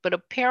best, but a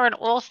parent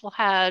also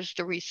has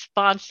the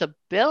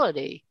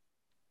responsibility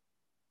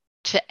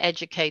to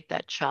educate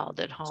that child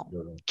at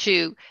home,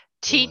 to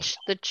teach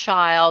the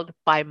child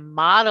by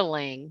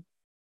modeling.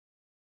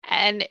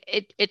 And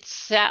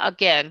it's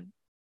again,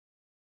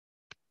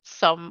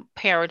 some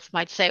parents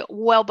might say,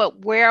 well,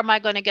 but where am I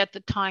going to get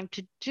the time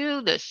to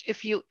do this?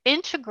 If you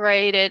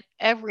integrate it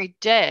every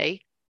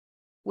day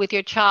with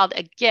your child,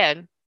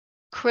 again,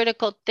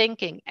 critical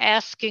thinking,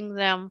 asking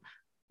them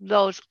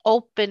those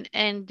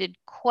open-ended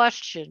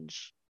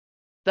questions,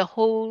 the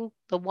who,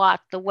 the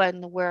what, the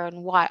when, the where,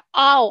 and why.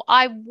 Oh,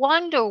 I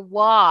wonder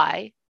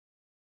why.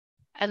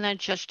 And then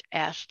just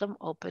ask them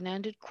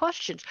open-ended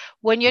questions.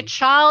 When your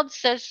child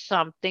says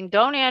something,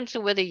 don't answer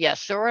with a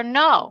yes or a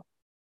no.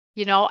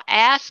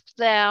 Ask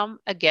them,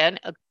 again,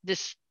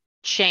 this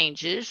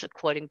changes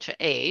according to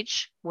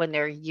age. When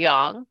they're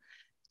young,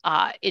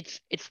 it's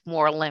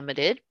more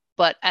limited.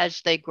 But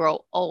as they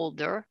grow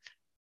older,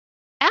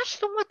 ask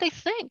them what they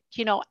think.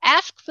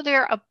 Ask for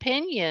their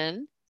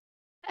opinion,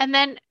 and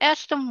then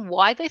ask them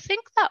why they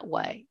think that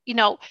way.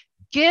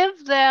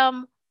 Give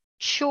them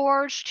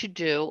chores to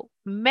do,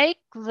 make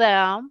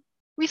them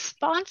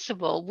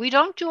responsible. We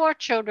don't do our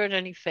children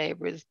any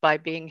favors by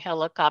being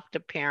helicopter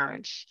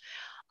parents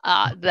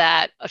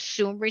that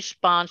assume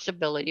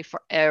responsibility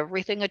for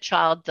everything a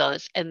child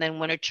does. And then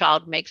when a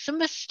child makes a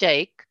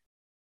mistake,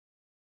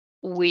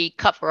 we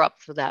cover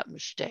up for that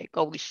mistake,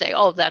 or we say,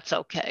 oh, that's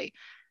okay.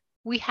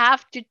 We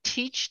have to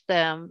teach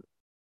them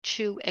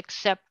to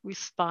accept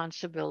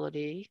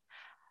responsibility,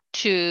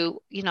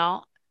 to,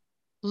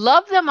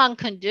 love them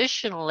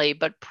unconditionally,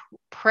 but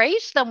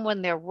praise them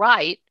when they're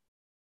right.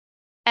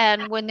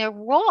 And when they're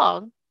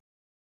wrong,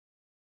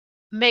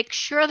 make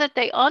sure that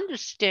they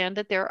understand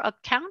that they're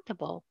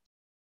accountable.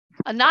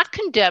 Not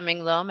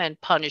condemning them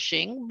and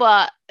punishing,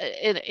 but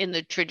in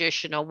the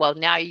traditional, well,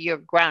 now you're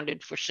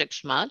grounded for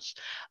 6 months,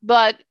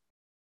 but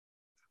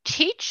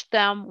teach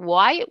them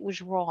why it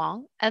was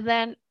wrong and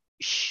then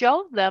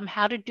show them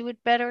how to do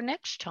it better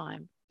next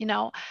time.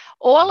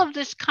 All of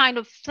this kind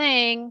of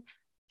thing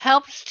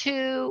helps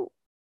to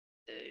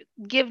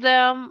give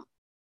them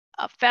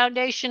a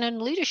foundation in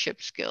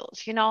leadership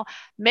skills,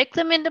 make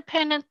them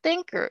independent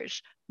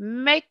thinkers,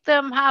 make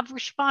them have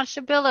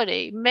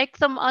responsibility, make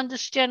them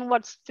understand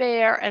what's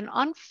fair and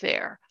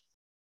unfair,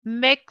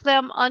 make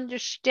them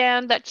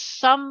understand that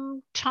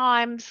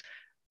sometimes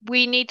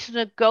we need to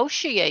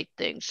negotiate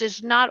things.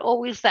 There's not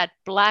always that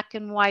black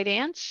and white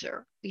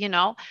answer.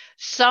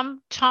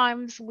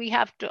 Sometimes we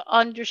have to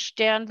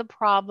understand the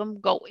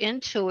problem, go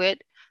into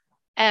it,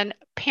 and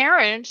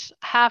parents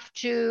have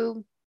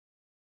to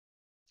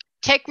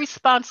take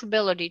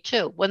responsibility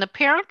too. When the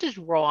parent is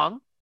wrong,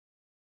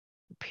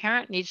 the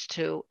parent needs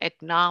to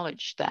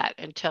acknowledge that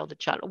and tell the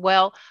child,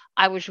 well,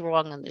 I was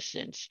wrong in this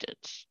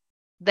instance.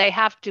 They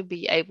have to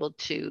be able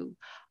to,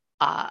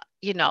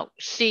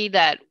 see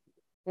that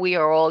we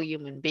are all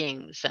human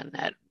beings and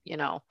that,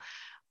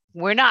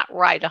 we're not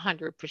right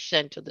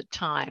 100% of the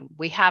time.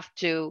 We have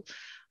to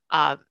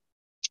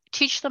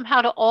teach them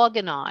how to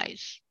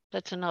organize.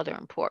 That's another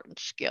important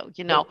skill.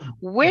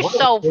 We're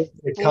so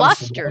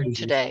flustered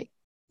today.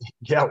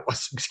 Yeah,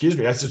 excuse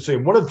me. I was just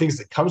saying, one of the things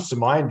that comes to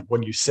mind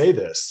when you say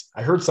this,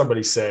 I heard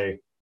somebody say,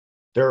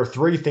 there are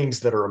three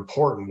things that are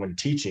important when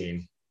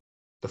teaching.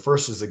 The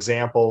first is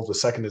example. The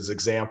second is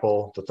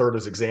example. The third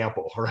is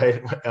example,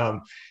 right?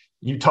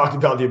 You talked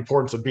about the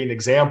importance of being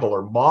example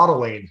or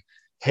modeling.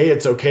 Hey,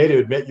 it's okay to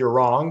admit you're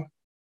wrong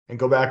and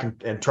go back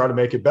and try to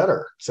make it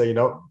better. Say,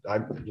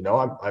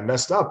 I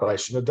messed up, but I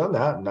shouldn't have done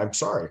that. And I'm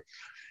sorry.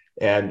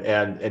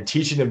 And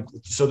teaching them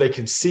so they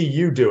can see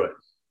you do it.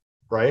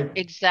 Right.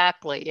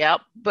 Exactly.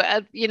 Yep.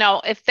 But,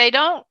 if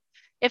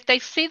they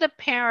see the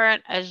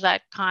parent as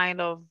that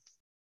kind of,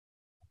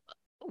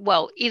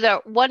 well,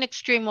 either one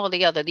extreme or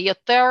the other, the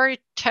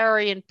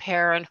authoritarian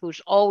parent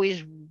who's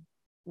always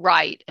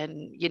right.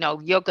 And,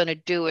 you're going to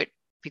do it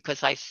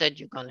because I said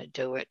you're going to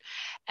do it.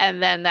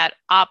 And then that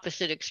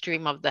opposite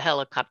extreme of the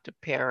helicopter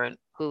parent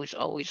who's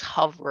always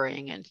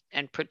hovering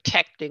and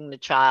protecting the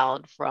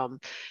child from,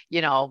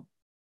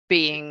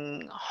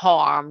 being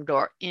harmed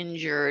or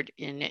injured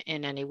in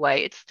any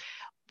way.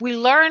 We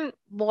learn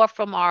more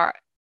from our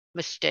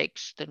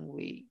mistakes than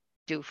we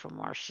do from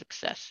our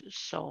successes.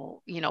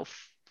 So,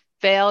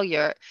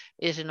 failure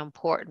is an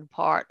important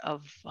part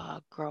of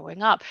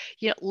growing up.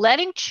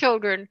 Letting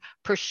children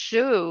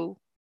pursue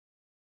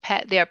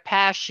their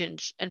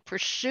passions and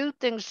pursue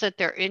things that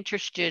they're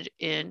interested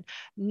in,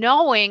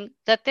 knowing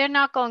that they're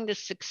not going to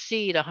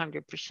succeed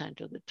 100%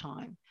 of the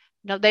time.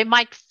 They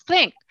might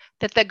think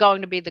that they're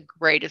going to be the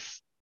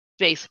greatest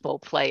baseball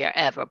player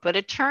ever, but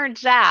it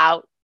turns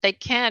out they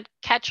can't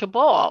catch a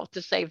ball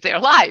to save their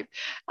life.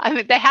 I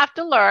mean, they have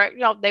to learn,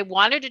 they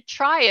wanted to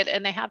try it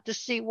and they have to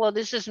see, well,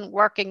 this isn't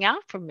working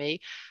out for me.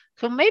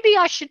 So maybe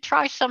I should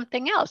try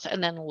something else,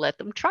 and then let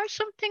them try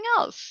something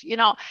else,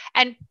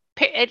 and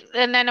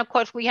then of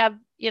course we have,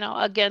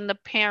 again, the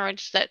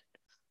parents that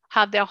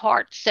have their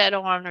heart set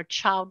on a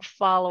child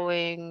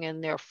following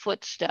in their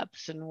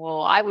footsteps. And,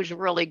 well, I was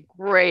really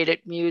great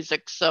at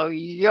music, so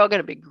you're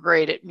going to be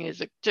great at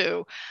music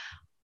too.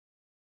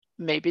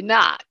 Maybe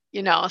not,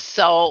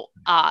 so,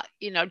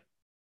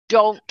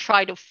 don't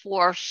try to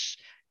force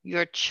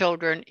your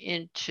children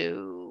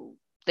into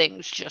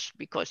things just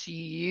because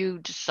you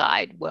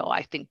decide, well,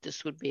 I think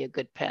this would be a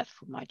good path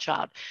for my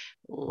child.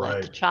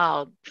 Let the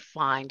child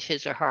find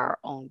his or her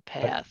own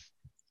path.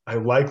 I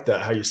like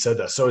that, how you said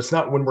that. So it's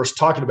not, when we're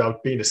talking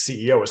about being a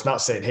CEO, it's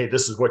not saying, hey,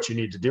 this is what you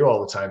need to do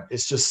all the time.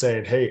 It's just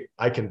saying, hey,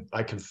 I can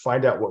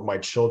find out what my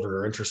children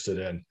are interested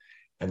in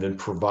and then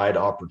provide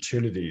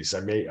opportunities. I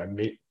may,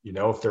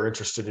 if they're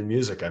interested in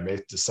music, I may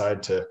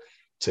decide to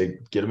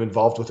get them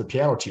involved with a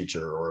piano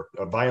teacher or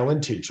a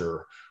violin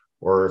teacher,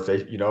 or if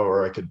they,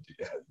 or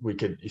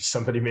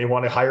somebody may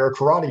want to hire a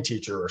karate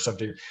teacher or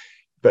something,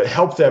 but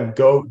help them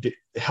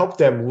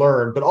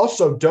learn, but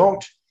also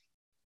don't,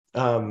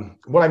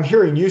 what I'm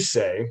hearing you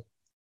say,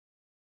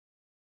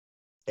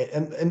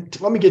 and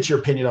let me get your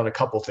opinion on a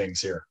couple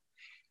things here.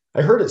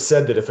 I heard it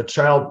said that if a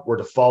child were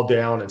to fall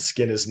down and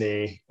skin his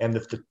knee, and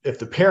if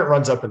the parent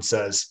runs up and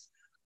says,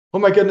 "Oh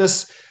my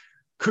goodness,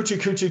 coochie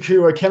coochie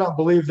coo, I cannot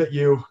believe that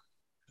you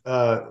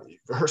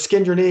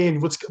skinned your knee,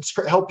 and let's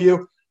help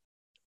you,"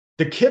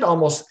 the kid,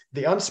 almost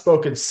the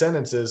unspoken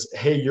sentence is,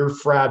 "Hey, you're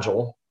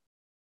fragile,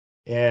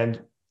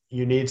 and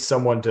you need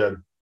someone to."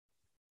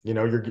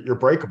 You're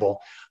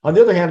breakable. On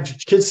the other hand, if your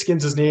kid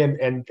skins his knee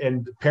and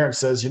the parent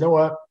says, "You know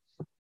what?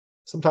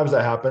 Sometimes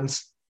that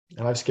happens,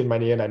 and I've skinned my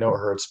knee and I know it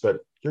hurts, but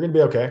you're going to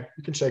be okay.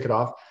 You can shake it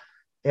off."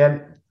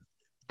 And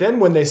then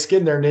when they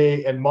skin their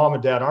knee and mom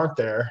and dad aren't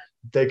there,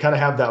 they kind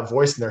of have that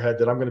voice in their head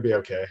that I'm going to be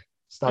okay.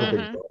 It's not a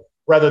big deal.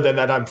 Rather than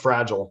that I'm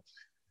fragile.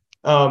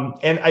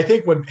 And I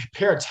think when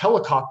parents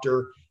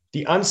helicopter,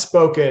 the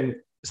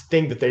unspoken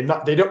thing that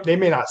they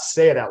may not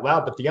say it out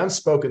loud, but the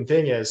unspoken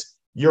thing is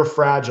you're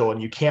fragile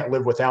and you can't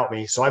live without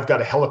me. So I've got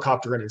to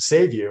helicopter in and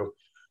save you,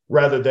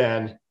 rather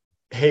than,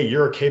 hey,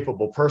 you're a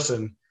capable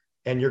person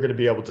and you're going to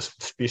be able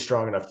to be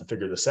strong enough to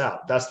figure this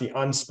out. That's the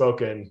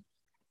unspoken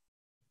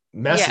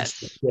message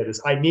to Yes. the kid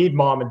is I need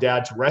mom and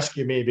dad to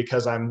rescue me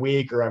because I'm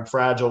weak or I'm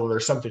fragile or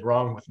there's something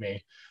wrong with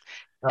me.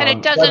 And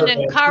it doesn't Rather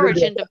than encourage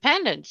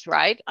independence,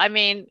 right? I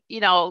mean,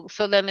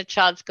 so then the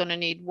child's going to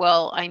need,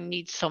 well, I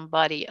need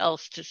somebody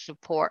else to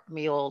support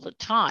me all the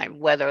time,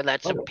 whether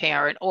that's a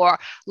parent or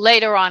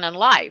later on in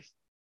life,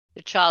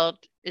 the child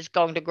is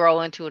going to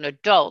grow into an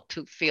adult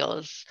who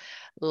feels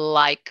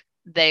like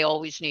they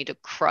always need a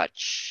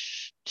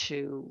crutch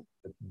to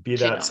be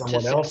that to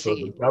someone else or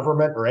the succeed.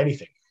 government or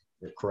anything.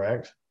 You're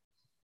correct.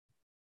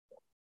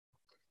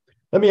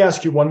 Let me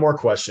ask you one more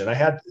question.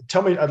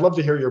 Tell me, I'd love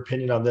to hear your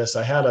opinion on this.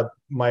 I had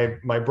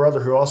my brother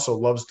who also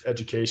loves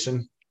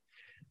education.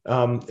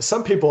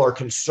 Some people are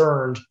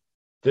concerned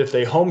that if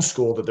they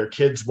homeschool, that their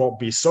kids won't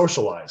be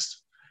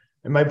socialized.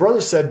 And my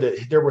brother said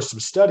that there were some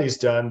studies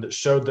done that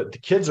showed that the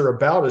kids are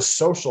about as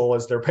social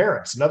as their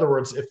parents. In other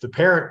words, if the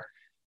parent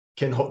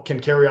can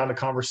carry on a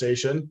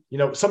conversation,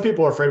 some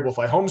people are afraid, well, if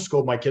I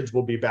homeschool, my kids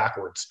will be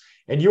backwards.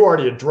 And you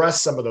already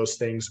addressed some of those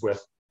things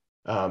with,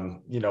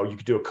 you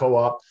could do a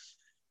co-op.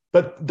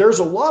 But there's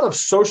a lot of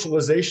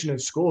socialization in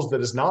schools that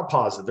is not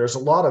positive. There's a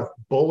lot of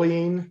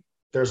bullying.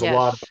 There's a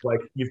lot of Yes. like,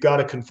 you've got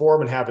to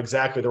conform and have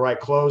exactly the right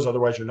clothes,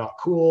 otherwise you're not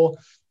cool.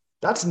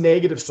 That's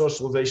negative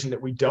socialization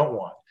that we don't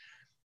want.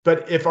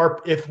 But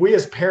if we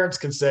as parents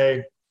can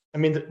say, I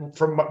mean,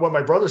 from what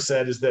my brother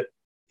said is that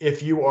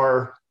if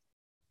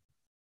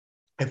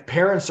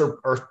parents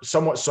are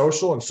somewhat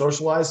social and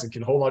socialized and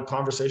can hold on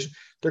conversation,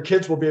 their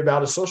kids will be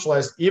about as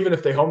socialized, even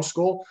if they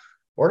homeschool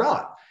or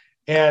not.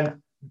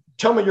 And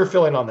tell me your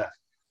feeling on that.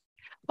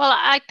 Well,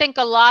 I think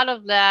a lot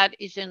of that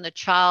is in the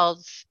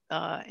child's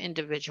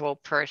individual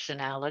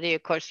personality.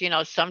 Of course,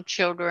 some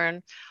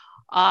children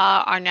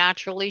are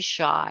naturally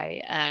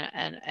shy,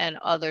 and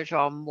others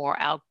are more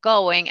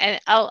outgoing.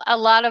 And a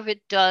lot of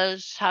it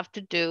does have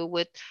to do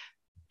with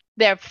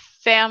their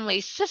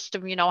family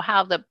system,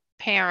 how the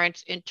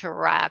parents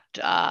interact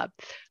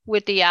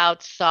with the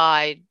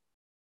outside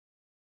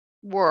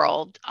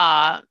world.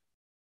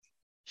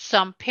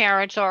 Some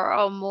parents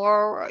are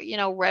more,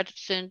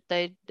 reticent.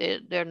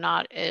 They're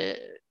not.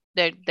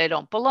 They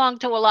don't belong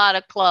to a lot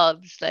of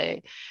clubs.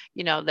 They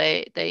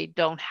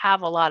don't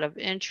have a lot of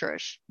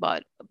interest,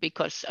 but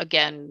because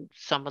again,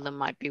 some of them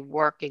might be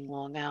working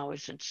long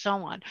hours and so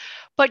on.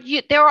 But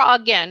there are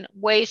again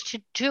ways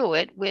to do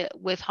it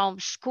with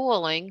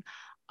homeschooling.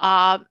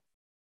 Uh,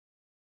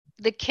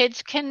 the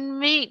kids can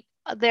meet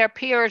their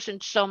peers in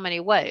so many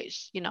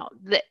ways.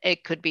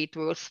 It could be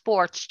through a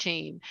sports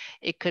team,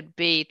 it could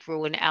be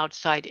through an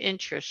outside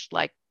interest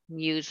like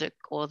music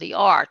or the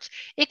arts.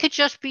 It could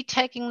just be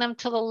taking them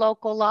to the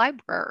local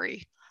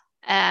library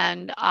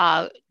and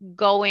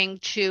going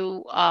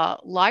to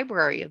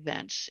library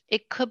events.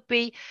 It could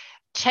be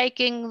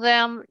taking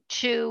them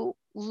to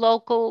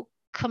local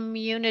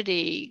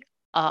community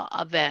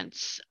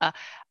events.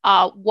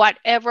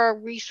 Whatever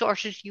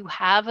resources you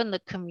have in the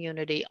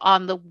community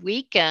on the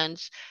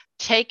weekends,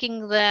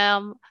 taking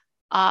them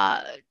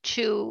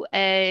to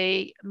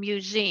a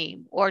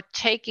museum or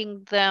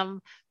taking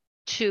them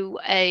to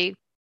an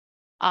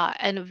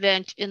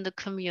event in the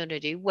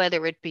community,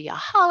 whether it be a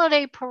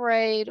holiday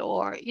parade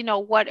or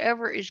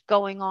whatever is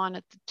going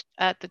on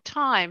at the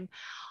time.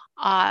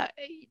 Uh,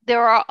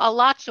 there are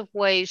lots of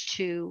ways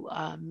to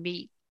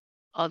meet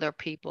other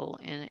people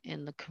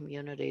in the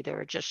community. There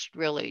are just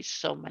really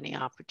so many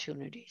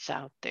opportunities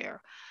out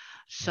there.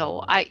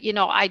 So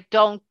I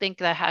don't think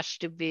that has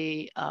to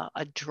be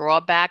a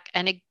drawback.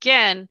 And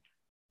again,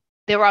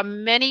 there are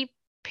many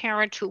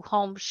parents who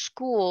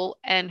homeschool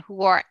and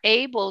who are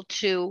able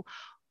to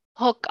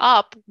hook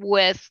up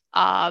with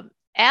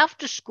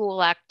after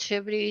school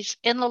activities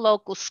in the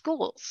local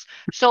schools.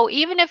 So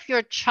even if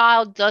your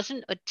child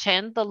doesn't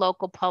attend the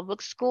local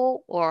public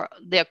school, or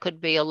there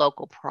could be a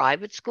local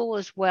private school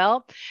as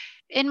well,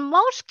 in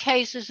most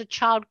cases, a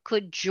child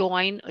could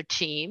join a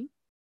team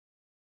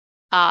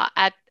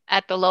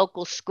at the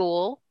local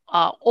school,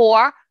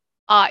 or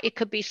it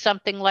could be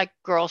something like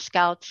Girl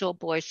Scouts or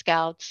Boy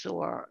Scouts,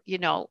 or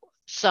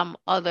some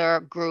other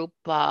group,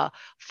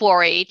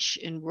 4-H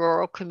in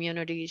rural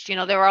communities.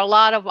 There are a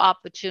lot of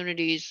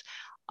opportunities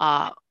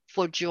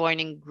for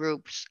joining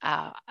groups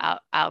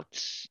out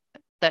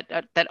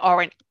that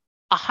aren't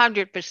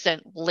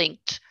 100%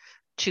 linked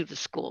to the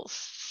school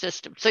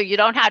system. So you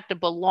don't have to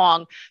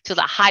belong to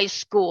the high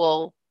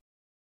school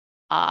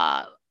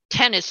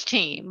tennis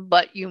team,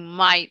 but you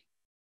might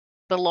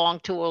belong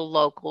to a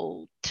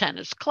local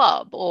tennis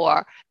club,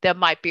 or there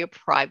might be a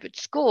private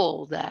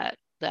school that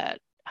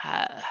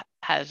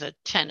has a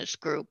tennis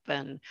group,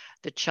 and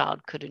the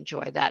child could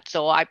enjoy that.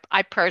 So I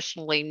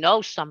personally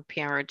know some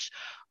parents.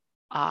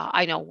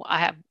 I know I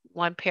have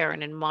one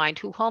parent in mind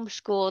who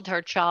homeschooled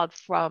her child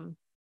from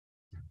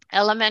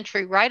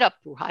elementary right up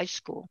through high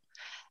school.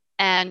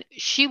 And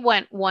she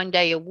went one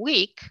day a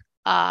week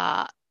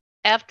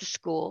after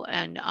school,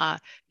 and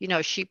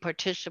she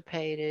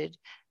participated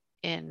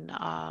in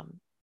a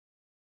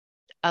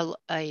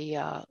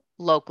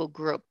local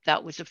group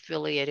that was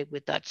affiliated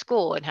with that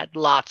school and had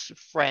lots of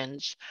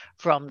friends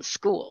from the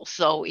school.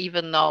 So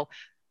even though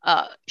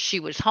she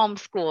was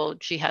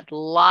homeschooled, she had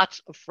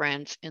lots of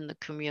friends in the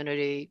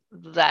community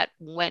that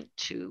went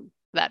to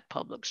that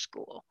public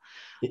school.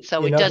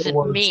 So In it other doesn't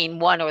words, mean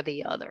one or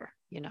the other.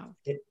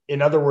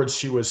 in other words,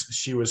 she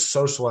was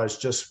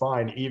socialized just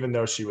fine, even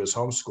though she was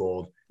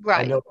homeschooled. I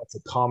Right. know that's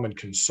a common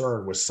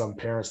concern with some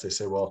parents. They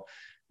say, well,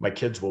 my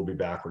kids will be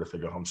backward if they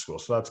go homeschool.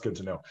 So that's good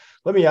to know.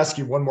 Let me ask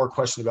you one more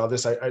question about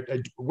this. I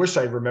wish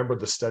I remembered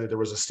the study. There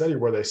was a study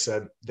where they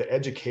said the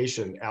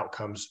education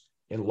outcomes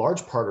in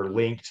large part are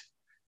linked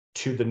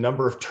to the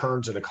number of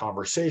turns in a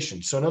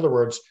conversation. So in other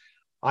words,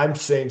 I'm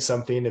saying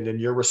something and then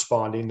you're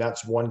responding,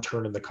 that's one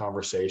turn in the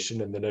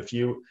conversation. And then if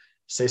you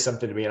say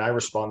something to me and I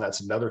respond,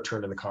 that's another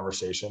turn in the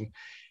conversation.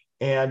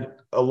 And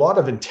a lot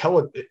of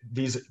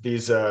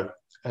these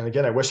and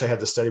again, I wish I had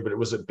the study, but it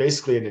was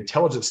basically an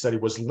intelligence study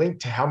was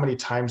linked to how many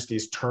times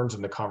these turns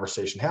in the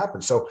conversation happen.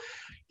 So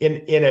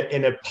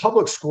in a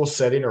public school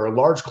setting or a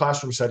large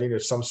classroom setting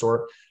of some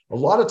sort, a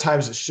lot of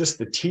times it's just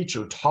the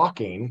teacher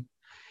talking,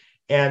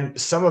 and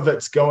some of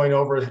it's going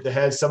over the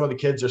head. Some of the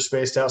kids are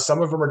spaced out.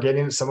 Some of them are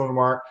getting it. Some of them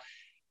aren't.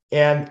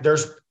 And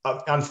there's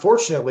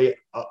unfortunately,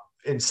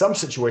 in some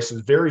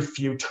situations, very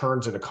few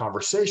turns in a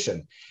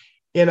conversation.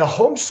 In a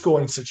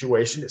homeschooling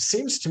situation, it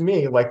seems to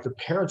me like the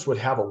parents would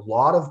have a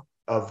lot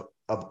of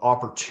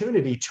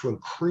opportunity to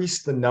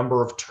increase the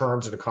number of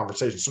turns in a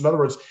conversation. So in other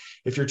words,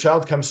 if your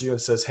child comes to you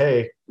and says,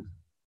 hey,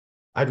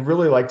 I'd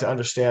really like to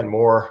understand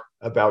more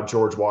about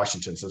George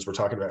Washington, since we're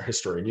talking about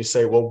history. And you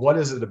say, well, what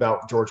is it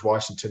about George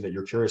Washington that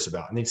you're curious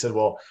about? And he said,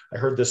 well, I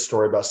heard this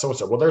story about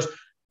so-and-so. Well, there's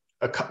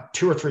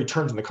two or three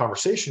turns in the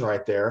conversation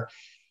right there.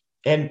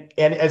 And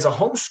as a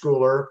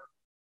homeschooler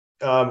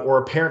or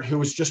a parent who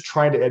was just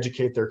trying to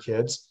educate their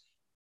kids,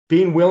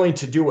 being willing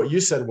to do what you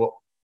said,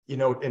 well,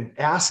 and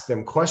ask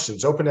them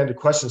questions, open-ended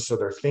questions, so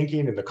they're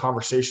thinking and the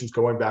conversation's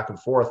going back and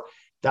forth.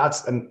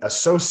 That's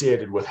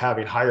associated with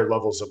having higher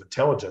levels of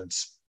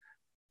intelligence.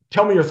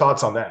 Tell me your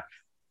thoughts on that.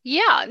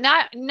 Yeah,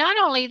 not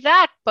only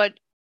that, but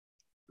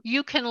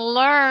you can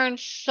learn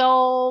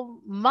so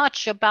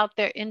much about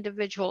their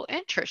individual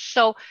interests.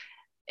 So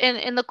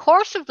in the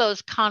course of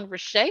those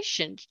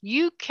conversations,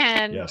 you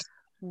can Yes.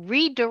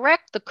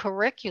 redirect the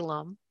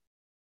curriculum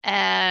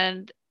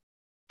and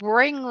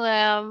bring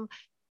them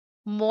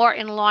more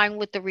in line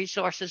with the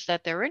resources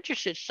that they're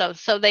interested.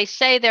 So they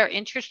say they're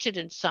interested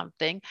in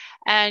something,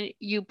 and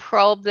you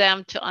probe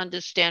them to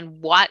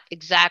understand what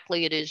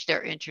exactly it is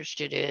they're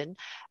interested in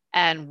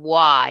and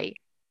why.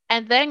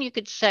 And then you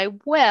could say,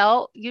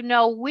 well,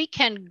 we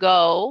can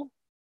go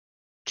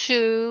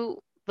to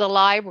the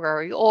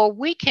library, or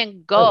we can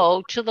Right.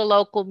 go to the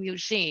local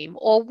museum,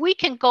 or we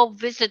can go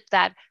visit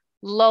that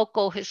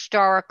local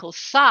historical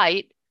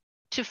site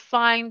to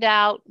find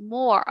out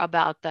more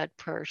about that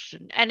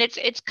person. And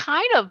it's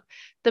kind of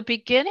the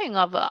beginning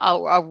of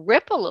a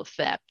ripple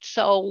effect.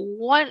 So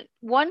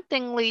one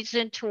thing leads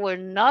into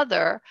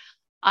another.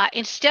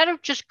 Instead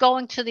of just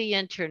going to the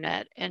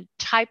internet and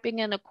typing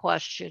in a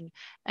question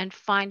and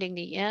finding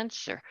the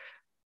answer,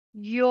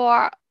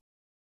 you're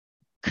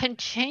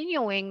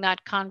continuing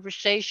that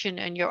conversation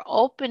and you're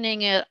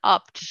opening it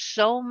up to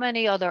so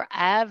many other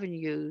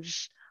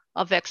avenues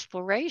of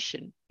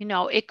exploration.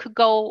 It could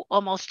go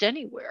almost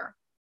anywhere,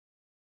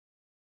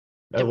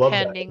 I love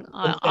that. depending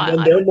And then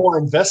on they're more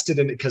invested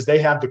in it because they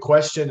have the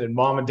question, and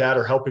mom and dad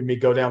are helping me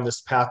go down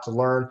this path to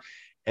learn.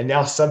 And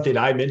now something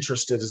I'm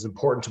interested is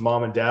important to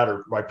mom and dad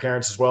or my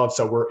parents as well. And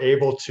so we're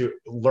able to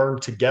learn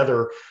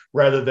together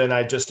rather than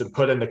I just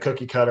put in the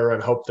cookie cutter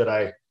and hope that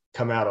I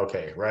come out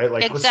okay, right?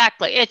 Like let's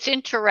exactly. It's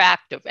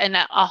interactive, and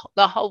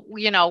the whole,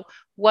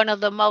 one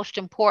of the most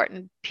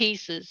important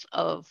pieces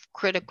of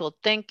critical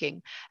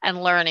thinking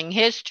and learning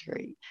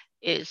history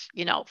is,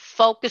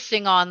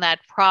 focusing on that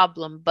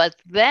problem, but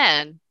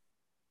then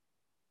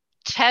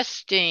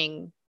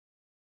testing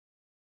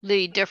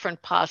the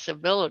different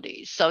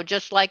possibilities. So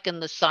just like in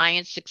the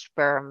science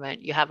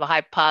experiment, you have a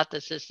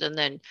hypothesis and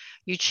then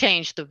you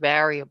change the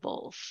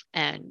variables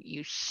and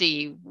you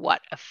see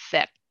what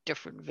affect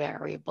different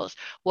variables.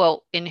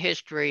 Well, in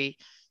history,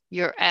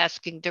 you're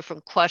asking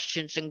different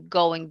questions and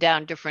going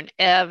down different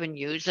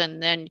avenues,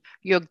 and then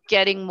you're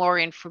getting more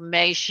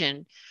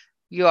information.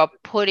 You're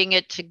putting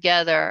it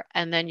together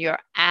and then you're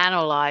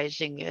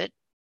analyzing it.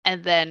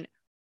 And then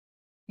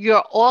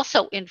you're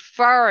also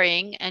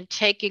inferring and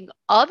taking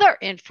other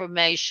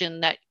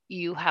information that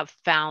you have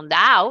found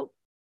out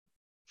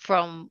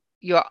from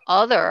your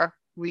other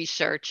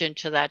research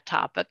into that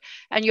topic,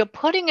 and you're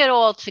putting it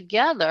all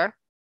together,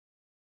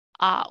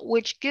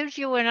 which gives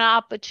you an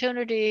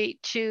opportunity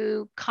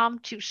to come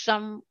to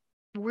some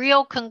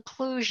real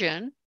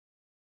conclusion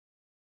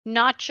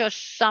not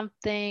just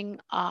something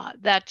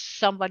that's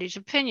somebody's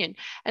opinion.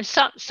 And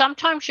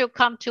sometimes you'll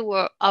come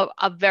to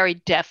a very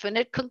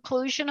definite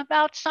conclusion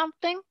about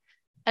something,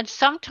 and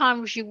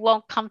sometimes you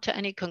won't come to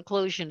any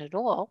conclusion at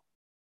all.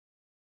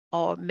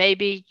 Or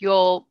maybe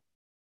you'll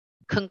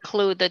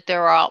conclude that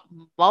there are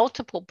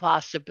multiple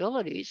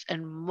possibilities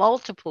and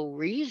multiple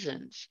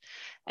reasons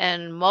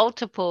and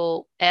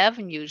multiple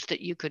avenues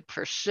that you could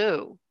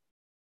pursue,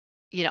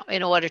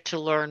 in order to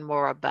learn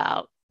more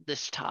about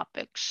this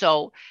topic.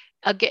 So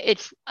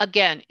it's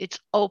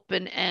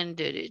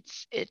open-ended.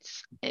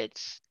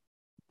 It's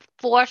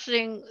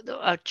forcing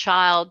a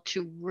child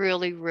to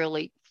really,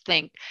 really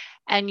think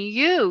and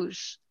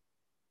use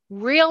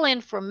real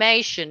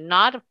information,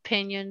 not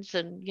opinions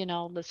and,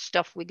 the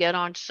stuff we get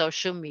on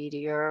social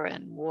media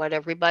and what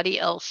everybody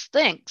else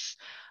thinks,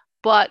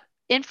 but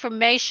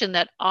information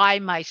that I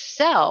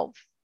myself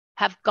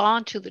have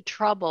gone to the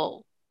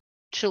trouble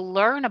to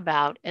learn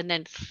about and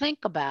then think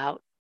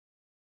about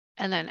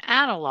and then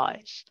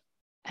analyze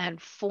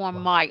and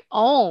form my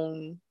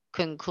own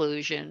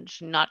conclusions,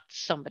 not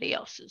somebody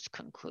else's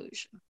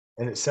conclusion.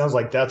 And it sounds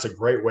like that's a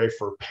great way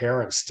for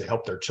parents to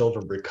help their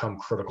children become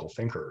critical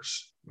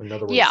thinkers. In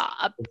other words, Yeah,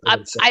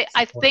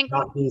 I think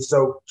not be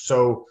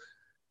so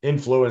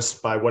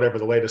influenced by whatever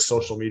the latest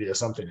social media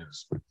something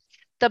is.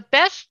 the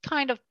best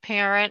kind of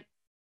parent,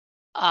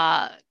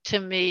 to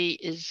me,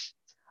 is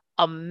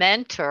a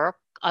mentor,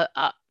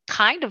 a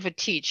kind of a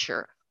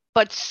teacher,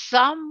 but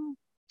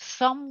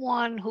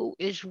someone who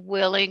is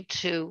willing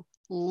to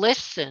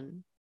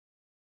listen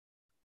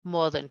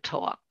more than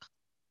talk.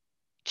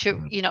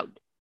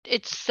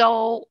 It's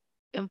so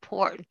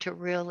important to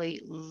really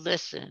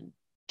listen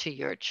to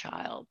your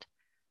child.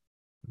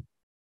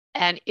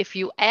 And if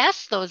you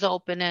ask those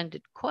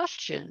open-ended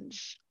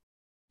questions,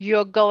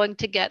 you're going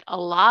to get a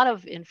lot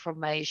of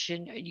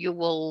information. You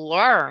will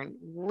learn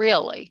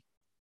really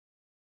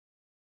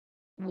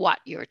what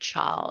your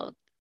child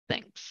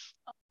thinks,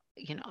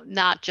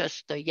 not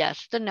just the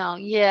yes, the no.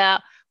 Yeah.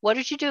 What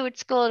did you do at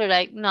school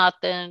today?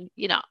 Nothing.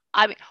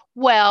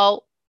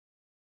 Well,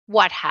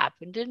 what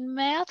happened in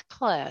math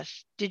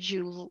class? Did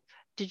you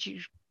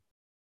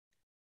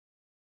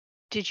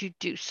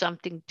do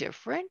something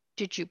different?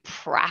 Did you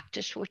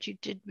practice what you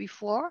did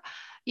before?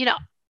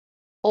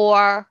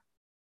 Or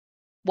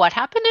what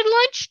happened at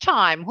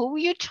lunchtime? Who were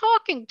you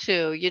talking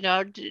to?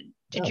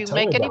 Did you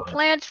make any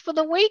plans for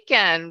the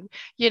weekend?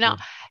 You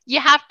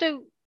have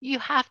to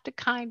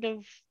kind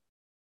of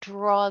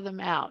draw them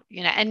out,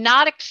 and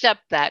not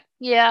accept that.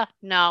 Yeah,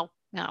 no.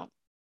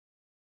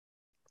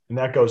 And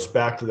that goes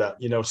back to that,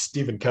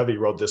 Stephen Covey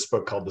wrote this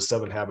book called The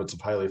 7 Habits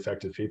of Highly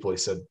Effective People. He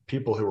said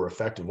people who were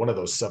effective, one of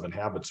those 7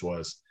 habits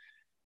was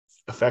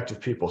effective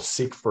people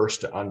seek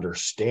first to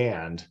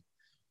understand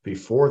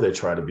before they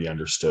try to be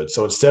understood.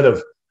 So instead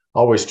of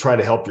always trying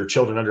to help your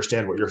children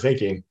understand what you're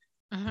thinking,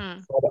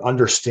 try to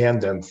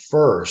understand them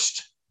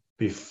first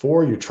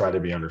before you try to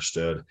be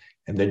understood.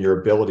 And then your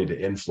ability to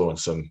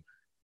influence them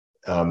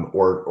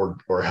or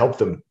help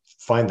them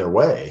find their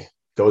way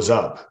goes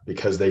up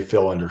because they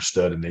feel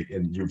understood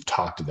and you've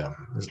talked to them.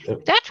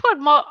 That's what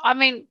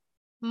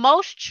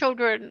most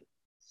children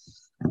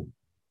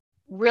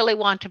really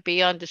want to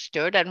be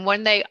understood. And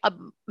when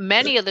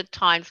many of the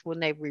times when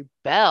they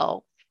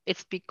rebel,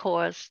 it's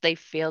because they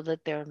feel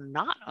that they're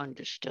not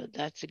understood.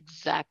 That's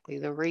exactly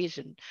the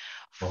reason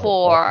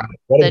for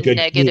the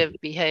negative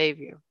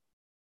behavior.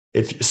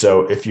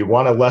 If you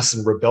want to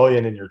lessen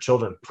rebellion in your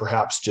children,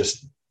 perhaps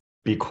just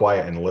be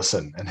quiet and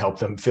listen and help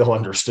them feel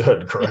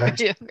understood,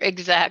 correct?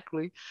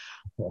 Exactly.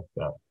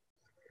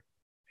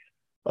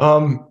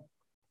 One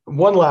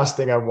last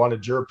thing I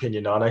wanted your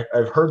opinion on.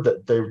 I've heard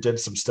that they did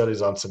some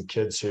studies on some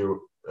kids who,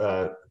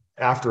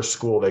 after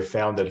school, they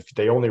found that if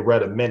they only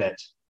read a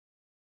minute,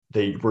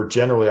 they were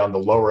generally on the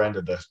lower end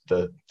of the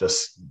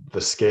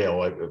scale.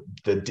 Like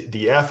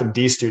the F and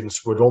D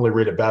students would only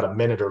read about a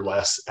minute or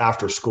less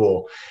after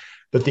school,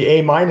 but the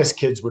A-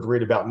 kids would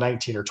read about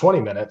 19 or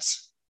 20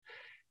 minutes.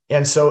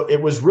 And so it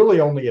was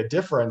really only a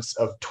difference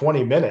of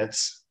 20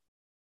 minutes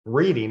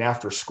reading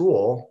after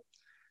school.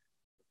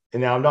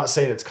 And now I'm not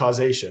saying it's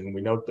causation. We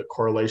know that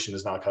correlation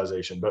is not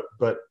causation,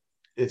 but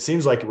it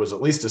seems like it was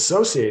at least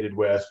associated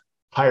with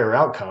higher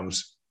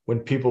outcomes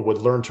when people would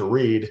learn to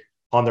read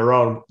on their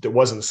own. That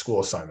wasn't a school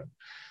assignment.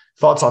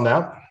 Thoughts on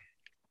that?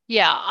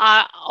 Yeah,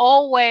 I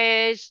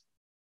always,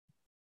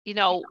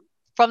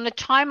 from the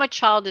time a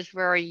child is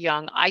very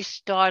young, I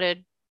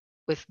started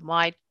with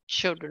my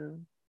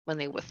children when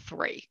they were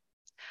 3.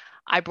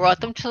 I brought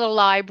them to the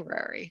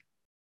library.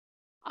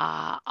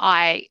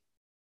 I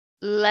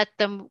let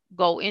them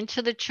go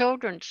into the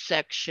children's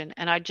section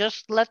and I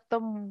just let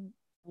them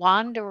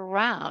wander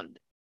around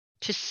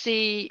to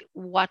see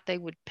what they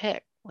would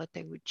pick, what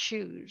they would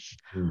choose.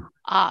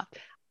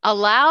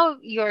 Allow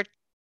your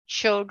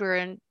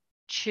children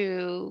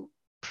to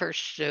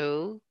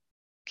pursue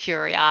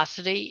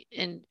curiosity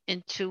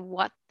into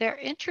what they're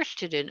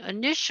interested in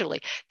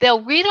initially.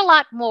 They'll read a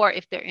lot more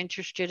if they're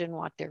interested in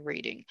what they're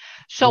reading.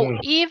 So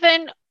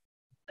even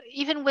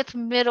with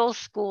middle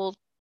school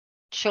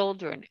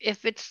children,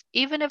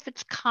 even if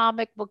it's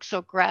comic books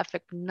or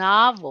graphic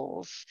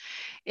novels,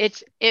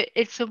 it's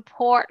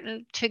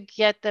important to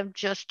get them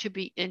just to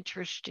be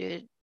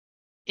interested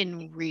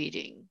in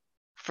reading,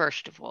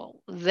 first of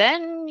all.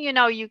 Then,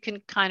 you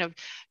can kind of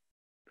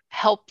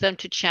help them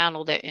to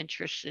channel their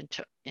interests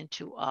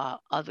into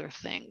other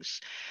things.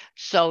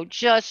 So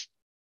just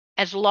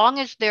as long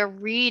as they're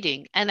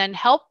reading, and then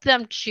help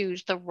them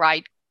choose the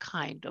right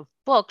kind of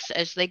books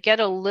as they get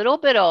a little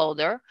bit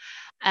older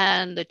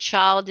and the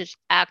child is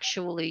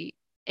actually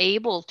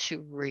able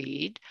to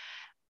read.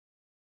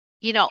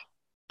 you know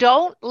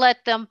don't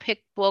let them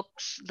pick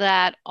books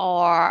that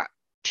are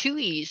too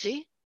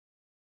easy.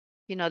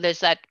 There's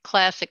that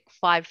classic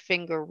five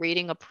finger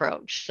reading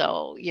approach.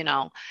 So,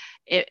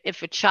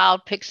 if a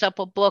child picks up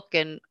a book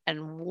and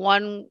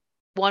one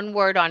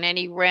word on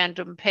any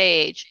random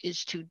page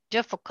is too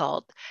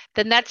difficult,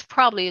 then that's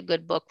probably a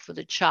good book for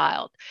the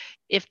child.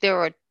 If there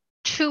are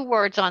two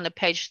words on the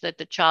page that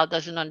the child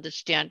doesn't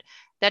understand,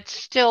 that's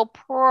still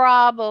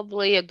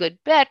probably a good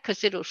bet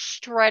because it'll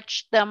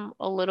stretch them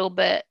a little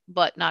bit,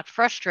 but not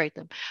frustrate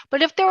them.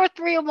 But if there are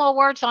three or more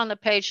words on the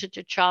page that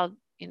the child,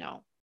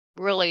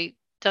 really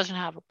doesn't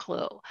have a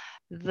clue,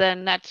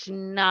 then that's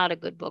not a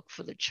good book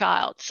for the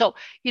child. So,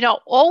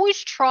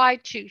 always try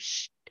to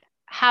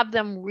have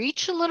them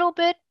reach a little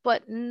bit,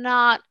 but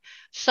not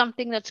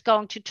something that's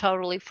going to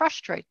totally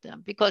frustrate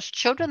them. Because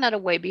children that are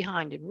way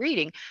behind in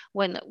reading,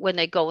 when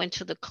they go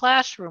into the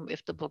classroom,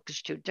 if the book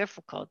is too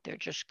difficult, they're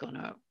just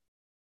gonna,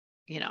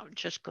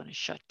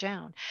 shut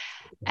down.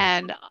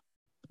 And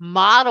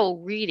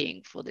model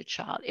reading for the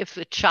child. If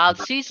the child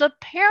sees a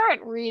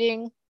parent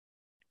reading,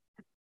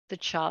 the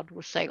child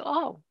will say,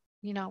 "Oh,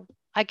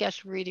 I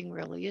guess reading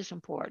really is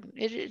important."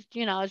 It is,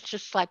 it's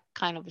just like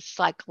kind of a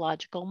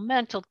psychological,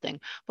 mental thing.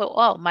 But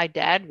oh, my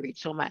dad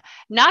reads, so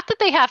not that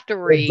they have to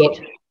read.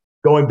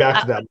 Going back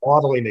to that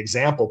modeling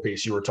example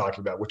piece you were talking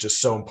about, which is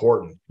so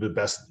important, the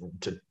best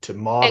to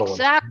model.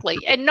 Exactly.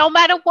 And no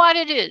matter what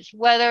it is,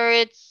 whether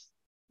it's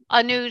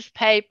a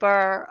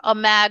newspaper, a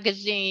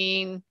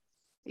magazine,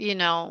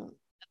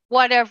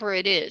 whatever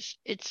it is,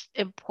 it's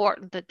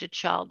important that the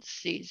child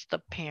sees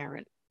the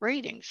parent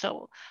reading.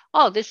 So,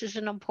 oh, this is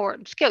an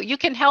important skill. You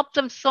can help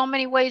them so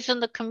many ways in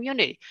the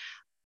community.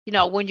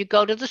 When you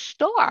go to the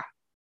store,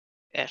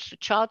 ask the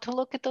child to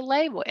look at the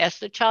label, ask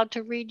the child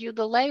to read you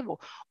the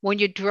label. When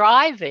you're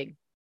driving,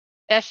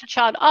 ask the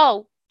child,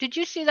 "Oh, did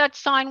you see that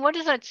sign? What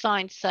does that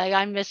sign say?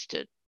 I missed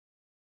it."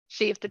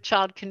 See if the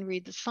child can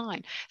read the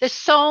sign. There's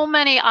so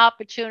many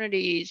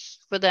opportunities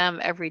for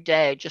them every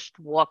day just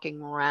walking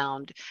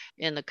around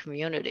in the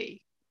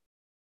community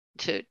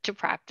to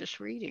practice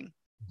reading.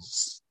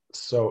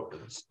 So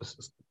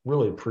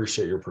really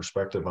appreciate your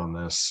perspective on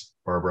this,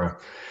 Barbara.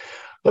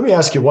 Let me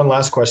ask you one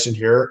last question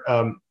here.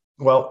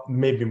 Well,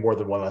 maybe more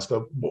than one last,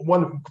 but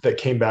one that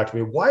came back to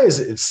me. Why is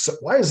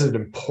it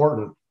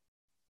important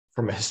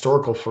from a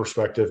historical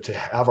perspective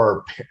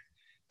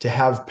to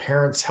have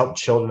parents help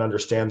children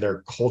understand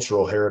their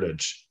cultural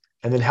heritage?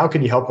 And then how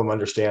can you help them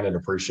understand and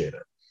appreciate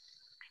it?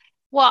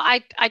 Well,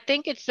 I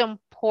think it's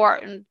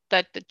important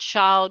that the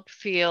child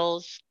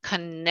feels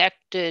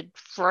connected,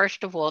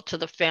 first of all, to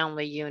the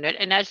family unit.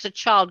 And as the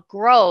child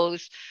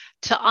grows,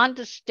 to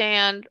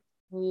understand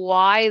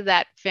why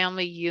that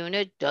family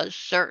unit does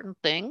certain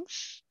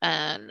things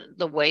and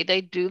the way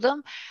they do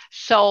them.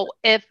 So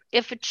if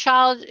a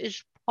child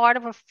is part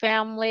of a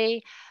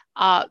family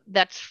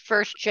that's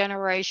first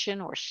generation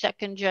or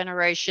second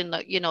generation,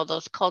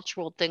 those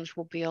cultural things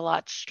will be a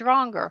lot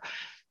stronger.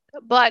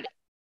 But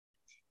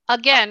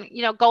again,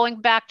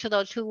 going back to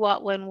those who,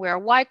 what, when, where,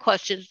 why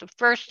questions, the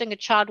first thing a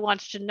child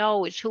wants to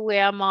know is, who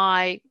am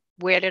I?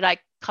 Where did I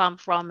come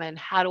from? And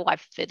how do I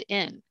fit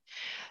in?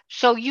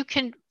 So you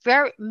can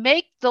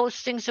make those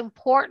things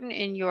important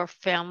in your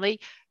family.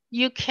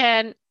 You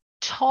can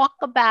talk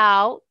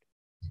about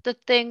the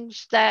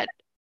things that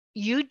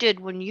you did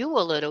when you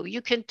were little.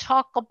 You can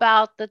talk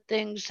about the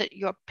things that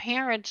your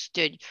parents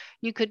did.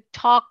 You could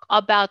talk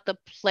about the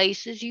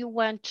places you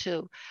went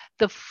to,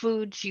 the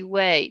foods you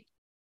ate,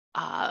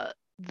 uh,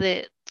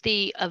 the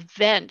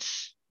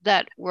events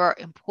that were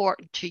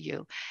important to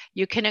you.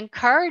 You can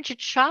encourage a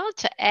child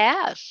to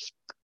ask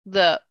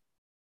the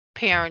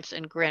parents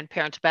and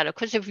grandparents about it,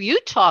 because if you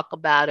talk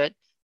about it,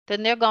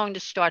 then they're going to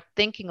start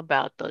thinking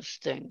about those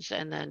things,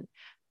 and then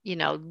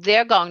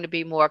they're going to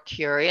be more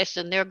curious,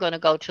 and they're going to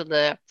go to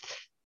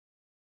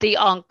the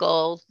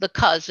uncle, the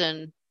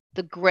cousin,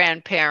 the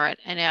grandparent,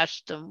 and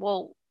ask them,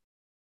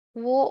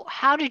 well,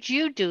 how did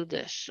you do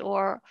this?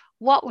 Or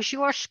what was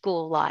your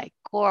school like?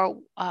 Or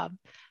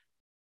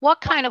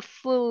what kind of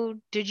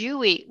food did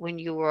you eat when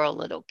you were a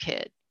little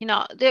kid?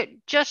 They're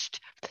just,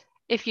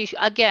 if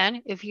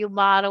you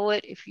model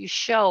it, if you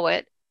show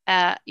it,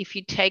 if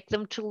you take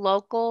them to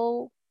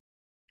local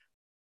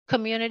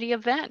community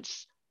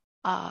events,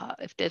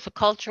 if there's a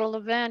cultural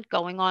event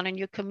going on in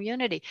your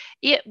community,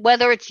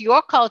 whether it's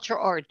your culture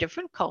or a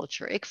different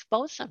culture,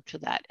 expose them to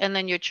that. And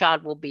then your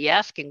child will be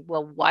asking,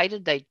 well, why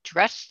did they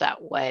dress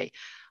that way?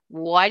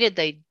 Why did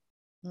they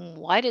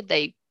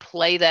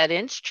play that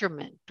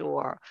instrument?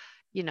 Or,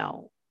 you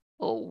know,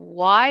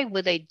 why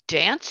were they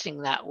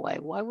dancing that way?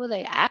 Why were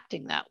they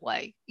acting that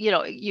way?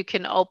 You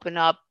can open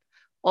up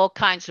all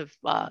kinds of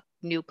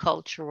new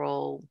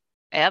cultural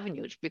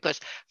avenues, because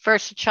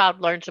first a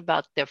child learns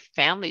about their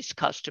family's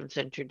customs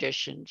and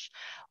traditions,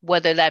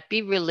 whether that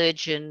be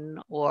religion,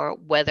 or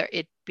whether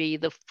it be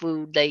the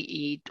food they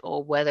eat,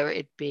 or whether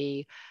it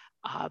be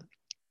uh,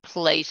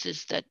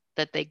 places that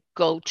they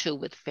go to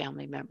with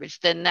family members.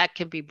 Then that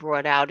can be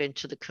brought out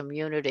into the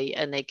community,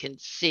 and they can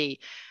see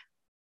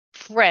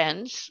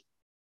friends,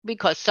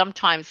 because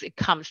sometimes it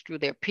comes through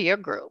their peer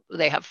group.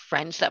 They have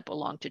friends that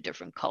belong to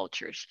different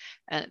cultures,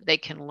 and they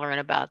can learn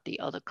about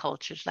the other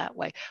cultures that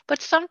way. But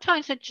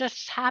sometimes it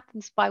just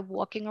happens by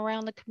walking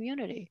around the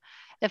community.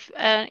 If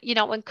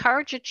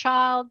encourage a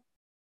child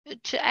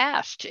to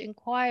ask, to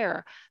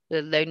inquire.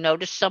 They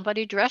notice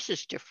somebody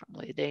dresses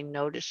differently. They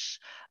notice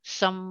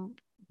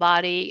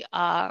somebody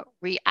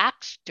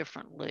reacts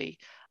differently.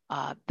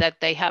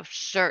 That they have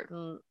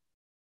certain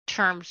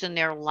terms in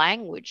their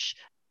language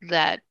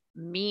that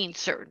mean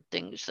certain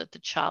things that the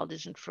child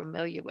isn't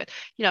familiar with.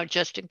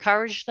 Just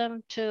encourage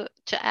them to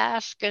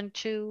ask, and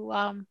to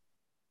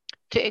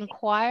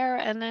inquire,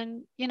 and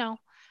then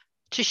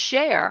to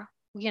share,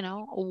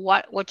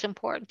 what's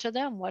important to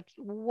them,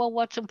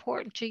 what's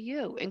important to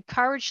you.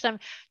 Encourage them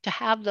to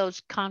have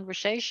those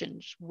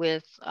conversations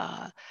with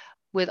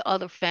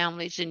other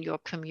families in your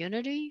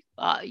community.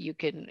 You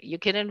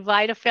can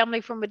invite a family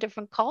from a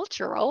different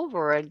culture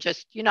over, and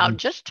just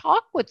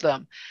talk with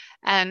them,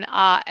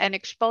 and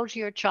expose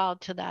your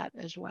child to that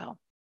as well.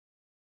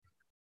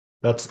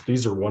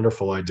 These are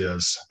wonderful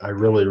ideas. I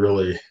really,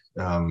 really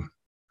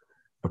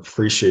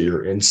appreciate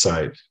your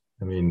insight.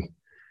 I mean,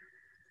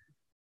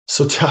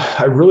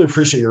 I really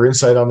appreciate your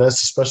insight on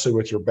this, especially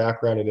with your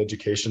background in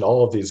education.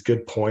 All of these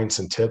good points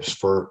and tips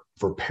for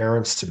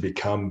parents to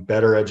become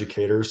better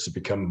educators, to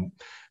become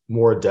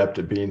more adept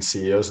at being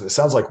CEOs. And it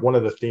sounds like one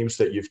of the themes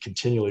that you've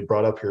continually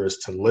brought up here is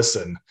to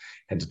listen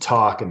and to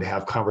talk and to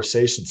have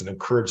conversations and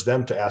encourage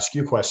them to ask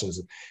you questions,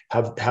 and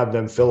have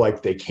them feel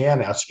like they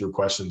can ask you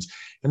questions,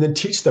 and then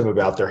teach them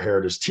about their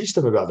heritage, teach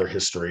them about their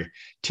history,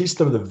 teach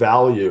them the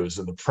values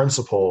and the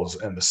principles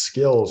and the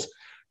skills,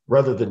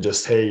 rather than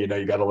just, hey, you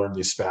got to learn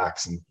these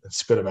facts and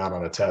spit them out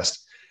on a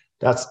test.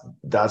 That's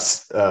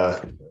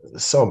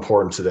so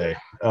important today.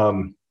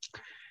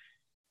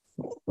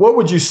 What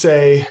would you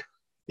say,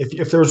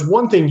 if there's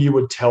one thing you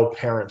would tell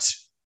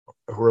parents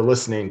who are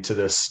listening to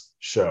this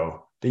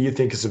show that you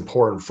think is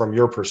important from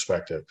your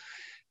perspective?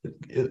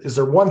 Is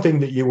there one thing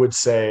that you would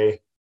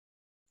say,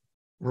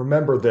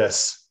 remember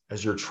this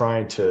as you're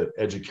trying to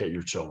educate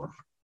your children?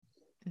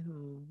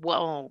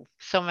 Well,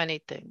 so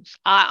many things.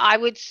 I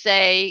would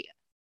say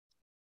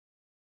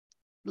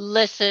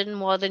listen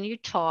more than you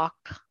talk,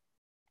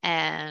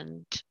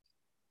 and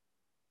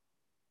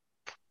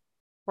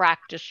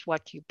practice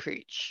what you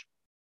preach.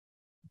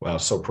 Wow,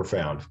 so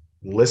profound.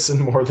 Listen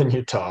more than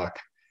you talk,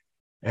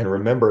 and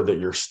remember that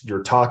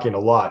you're talking a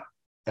lot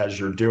as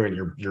you're doing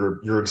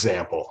your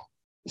example.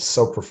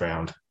 So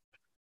profound.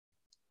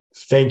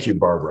 Thank you,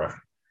 Barbara.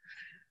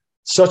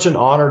 Such an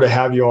honor to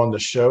have you on the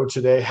show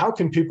today. How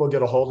can people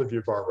get a hold of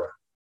you, Barbara?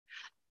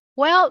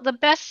 Well, the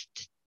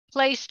best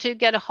place to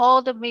get a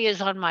hold of me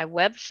is on my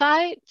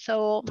website.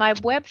 So my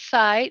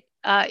website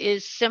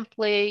is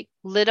simply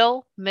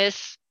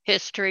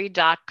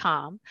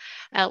littlemisshistory.com.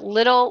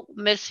 Little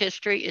Miss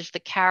History is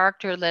the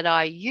character that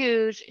I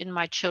use in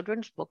my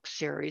children's book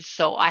series.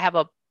 So I have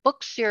a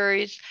book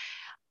series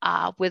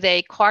with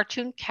a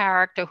cartoon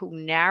character who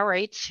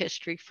narrates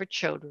history for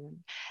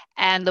children.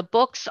 And the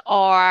books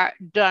are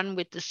done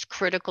with this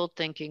critical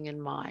thinking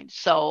in mind.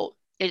 So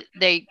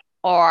they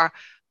are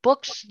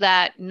books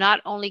that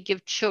not only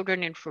give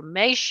children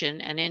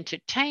information and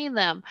entertain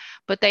them,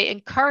 but they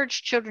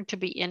encourage children to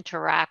be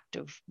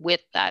interactive with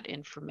that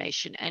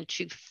information and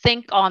to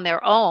think on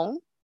their own,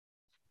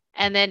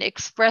 and then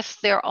express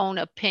their own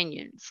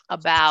opinions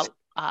about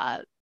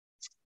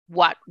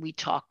what we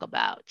talk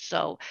about.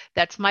 So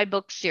that's my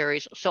book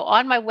series. So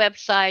on my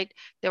website,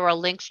 there are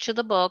links to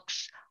the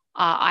books.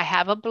 I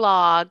have a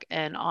blog,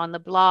 and on the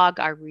blog,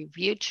 I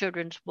review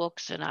children's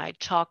books, and I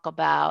talk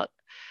about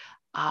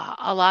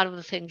a lot of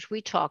the things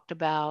we talked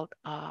about.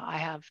 I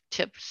have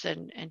tips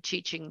and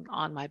teaching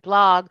on my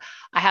blog.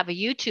 I have a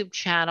YouTube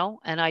channel,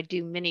 and I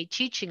do mini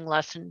teaching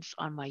lessons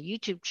on my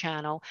YouTube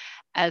channel,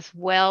 as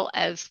well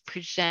as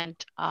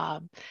present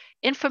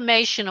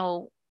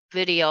informational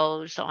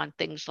videos on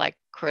things like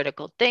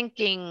critical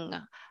thinking,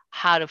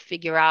 how to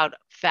figure out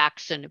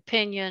facts and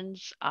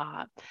opinions,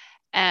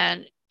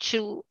 and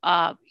to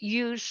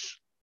use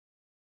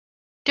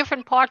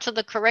different parts of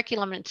the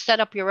curriculum and set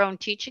up your own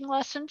teaching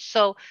lessons.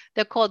 So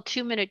they're called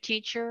 2-Minute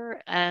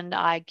Teacher, and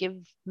I give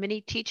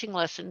mini teaching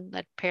lessons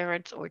that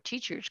parents or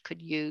teachers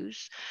could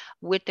use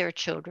with their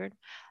children.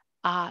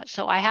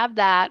 So I have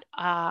that,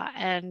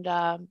 and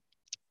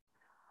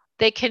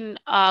they can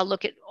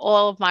look at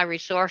all of my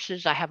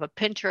resources. I have a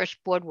Pinterest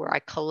board where I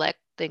collect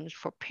things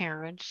for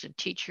parents and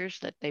teachers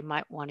that they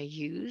might want to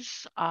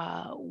use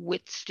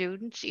with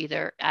students,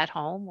 either at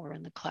home or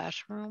in the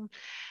classroom.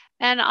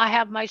 And I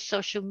have my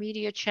social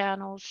media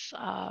channels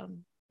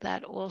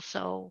that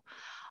also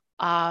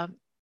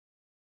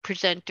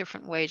present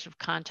different ways of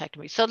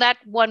contacting me. So that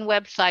one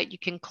website, you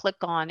can click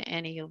on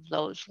any of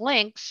those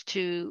links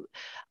to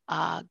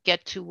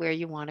get to where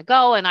you want to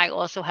go. And I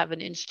also have an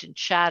instant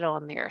chat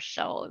on there.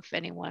 So if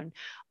anyone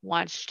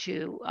wants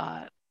to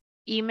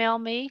email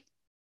me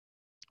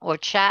or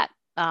chat,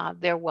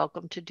 they're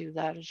welcome to do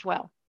that as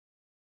well.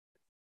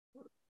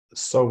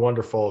 So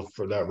wonderful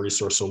for that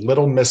resource. So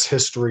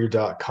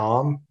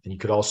littlemisshistory.com. And you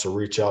could also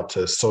reach out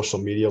to social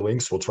media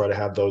links. We'll try to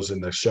have those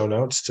in the show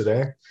notes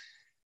today.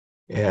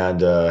 And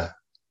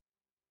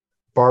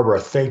Barbara,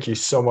 thank you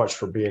so much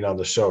for being on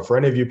the show. For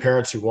any of you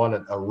parents who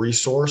want a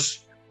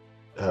resource,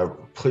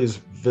 please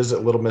visit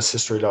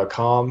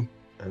littlemisshistory.com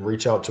and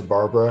reach out to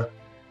Barbara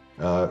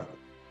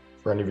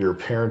for any of your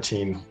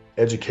parenting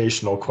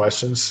educational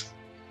questions.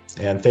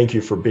 And thank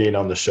you for being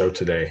on the show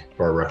today,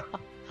 Barbara.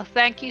 Well,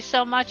 thank you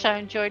so much. I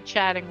enjoyed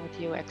chatting with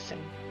you, Exane.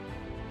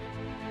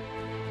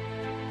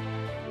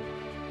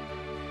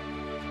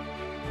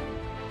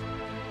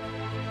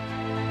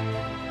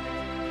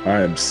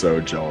 I am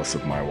so jealous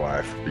of my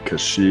wife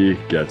because she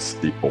gets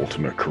the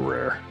ultimate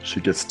career. She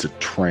gets to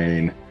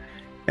train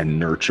and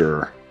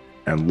nurture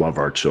and love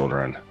our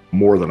children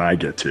more than I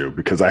get to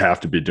because I have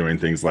to be doing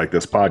things like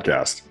this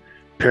podcast.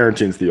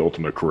 Parenting is the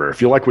ultimate career.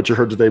 If you like what you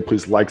heard today,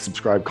 please like,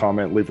 subscribe,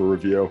 comment, leave a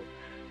review.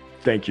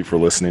 Thank you for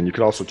listening. You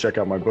can also check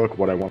out my book,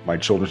 What I Want My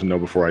Children to Know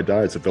Before I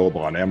Die. It's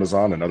available on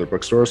Amazon and other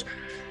bookstores.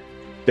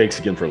 Thanks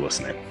again for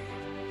listening.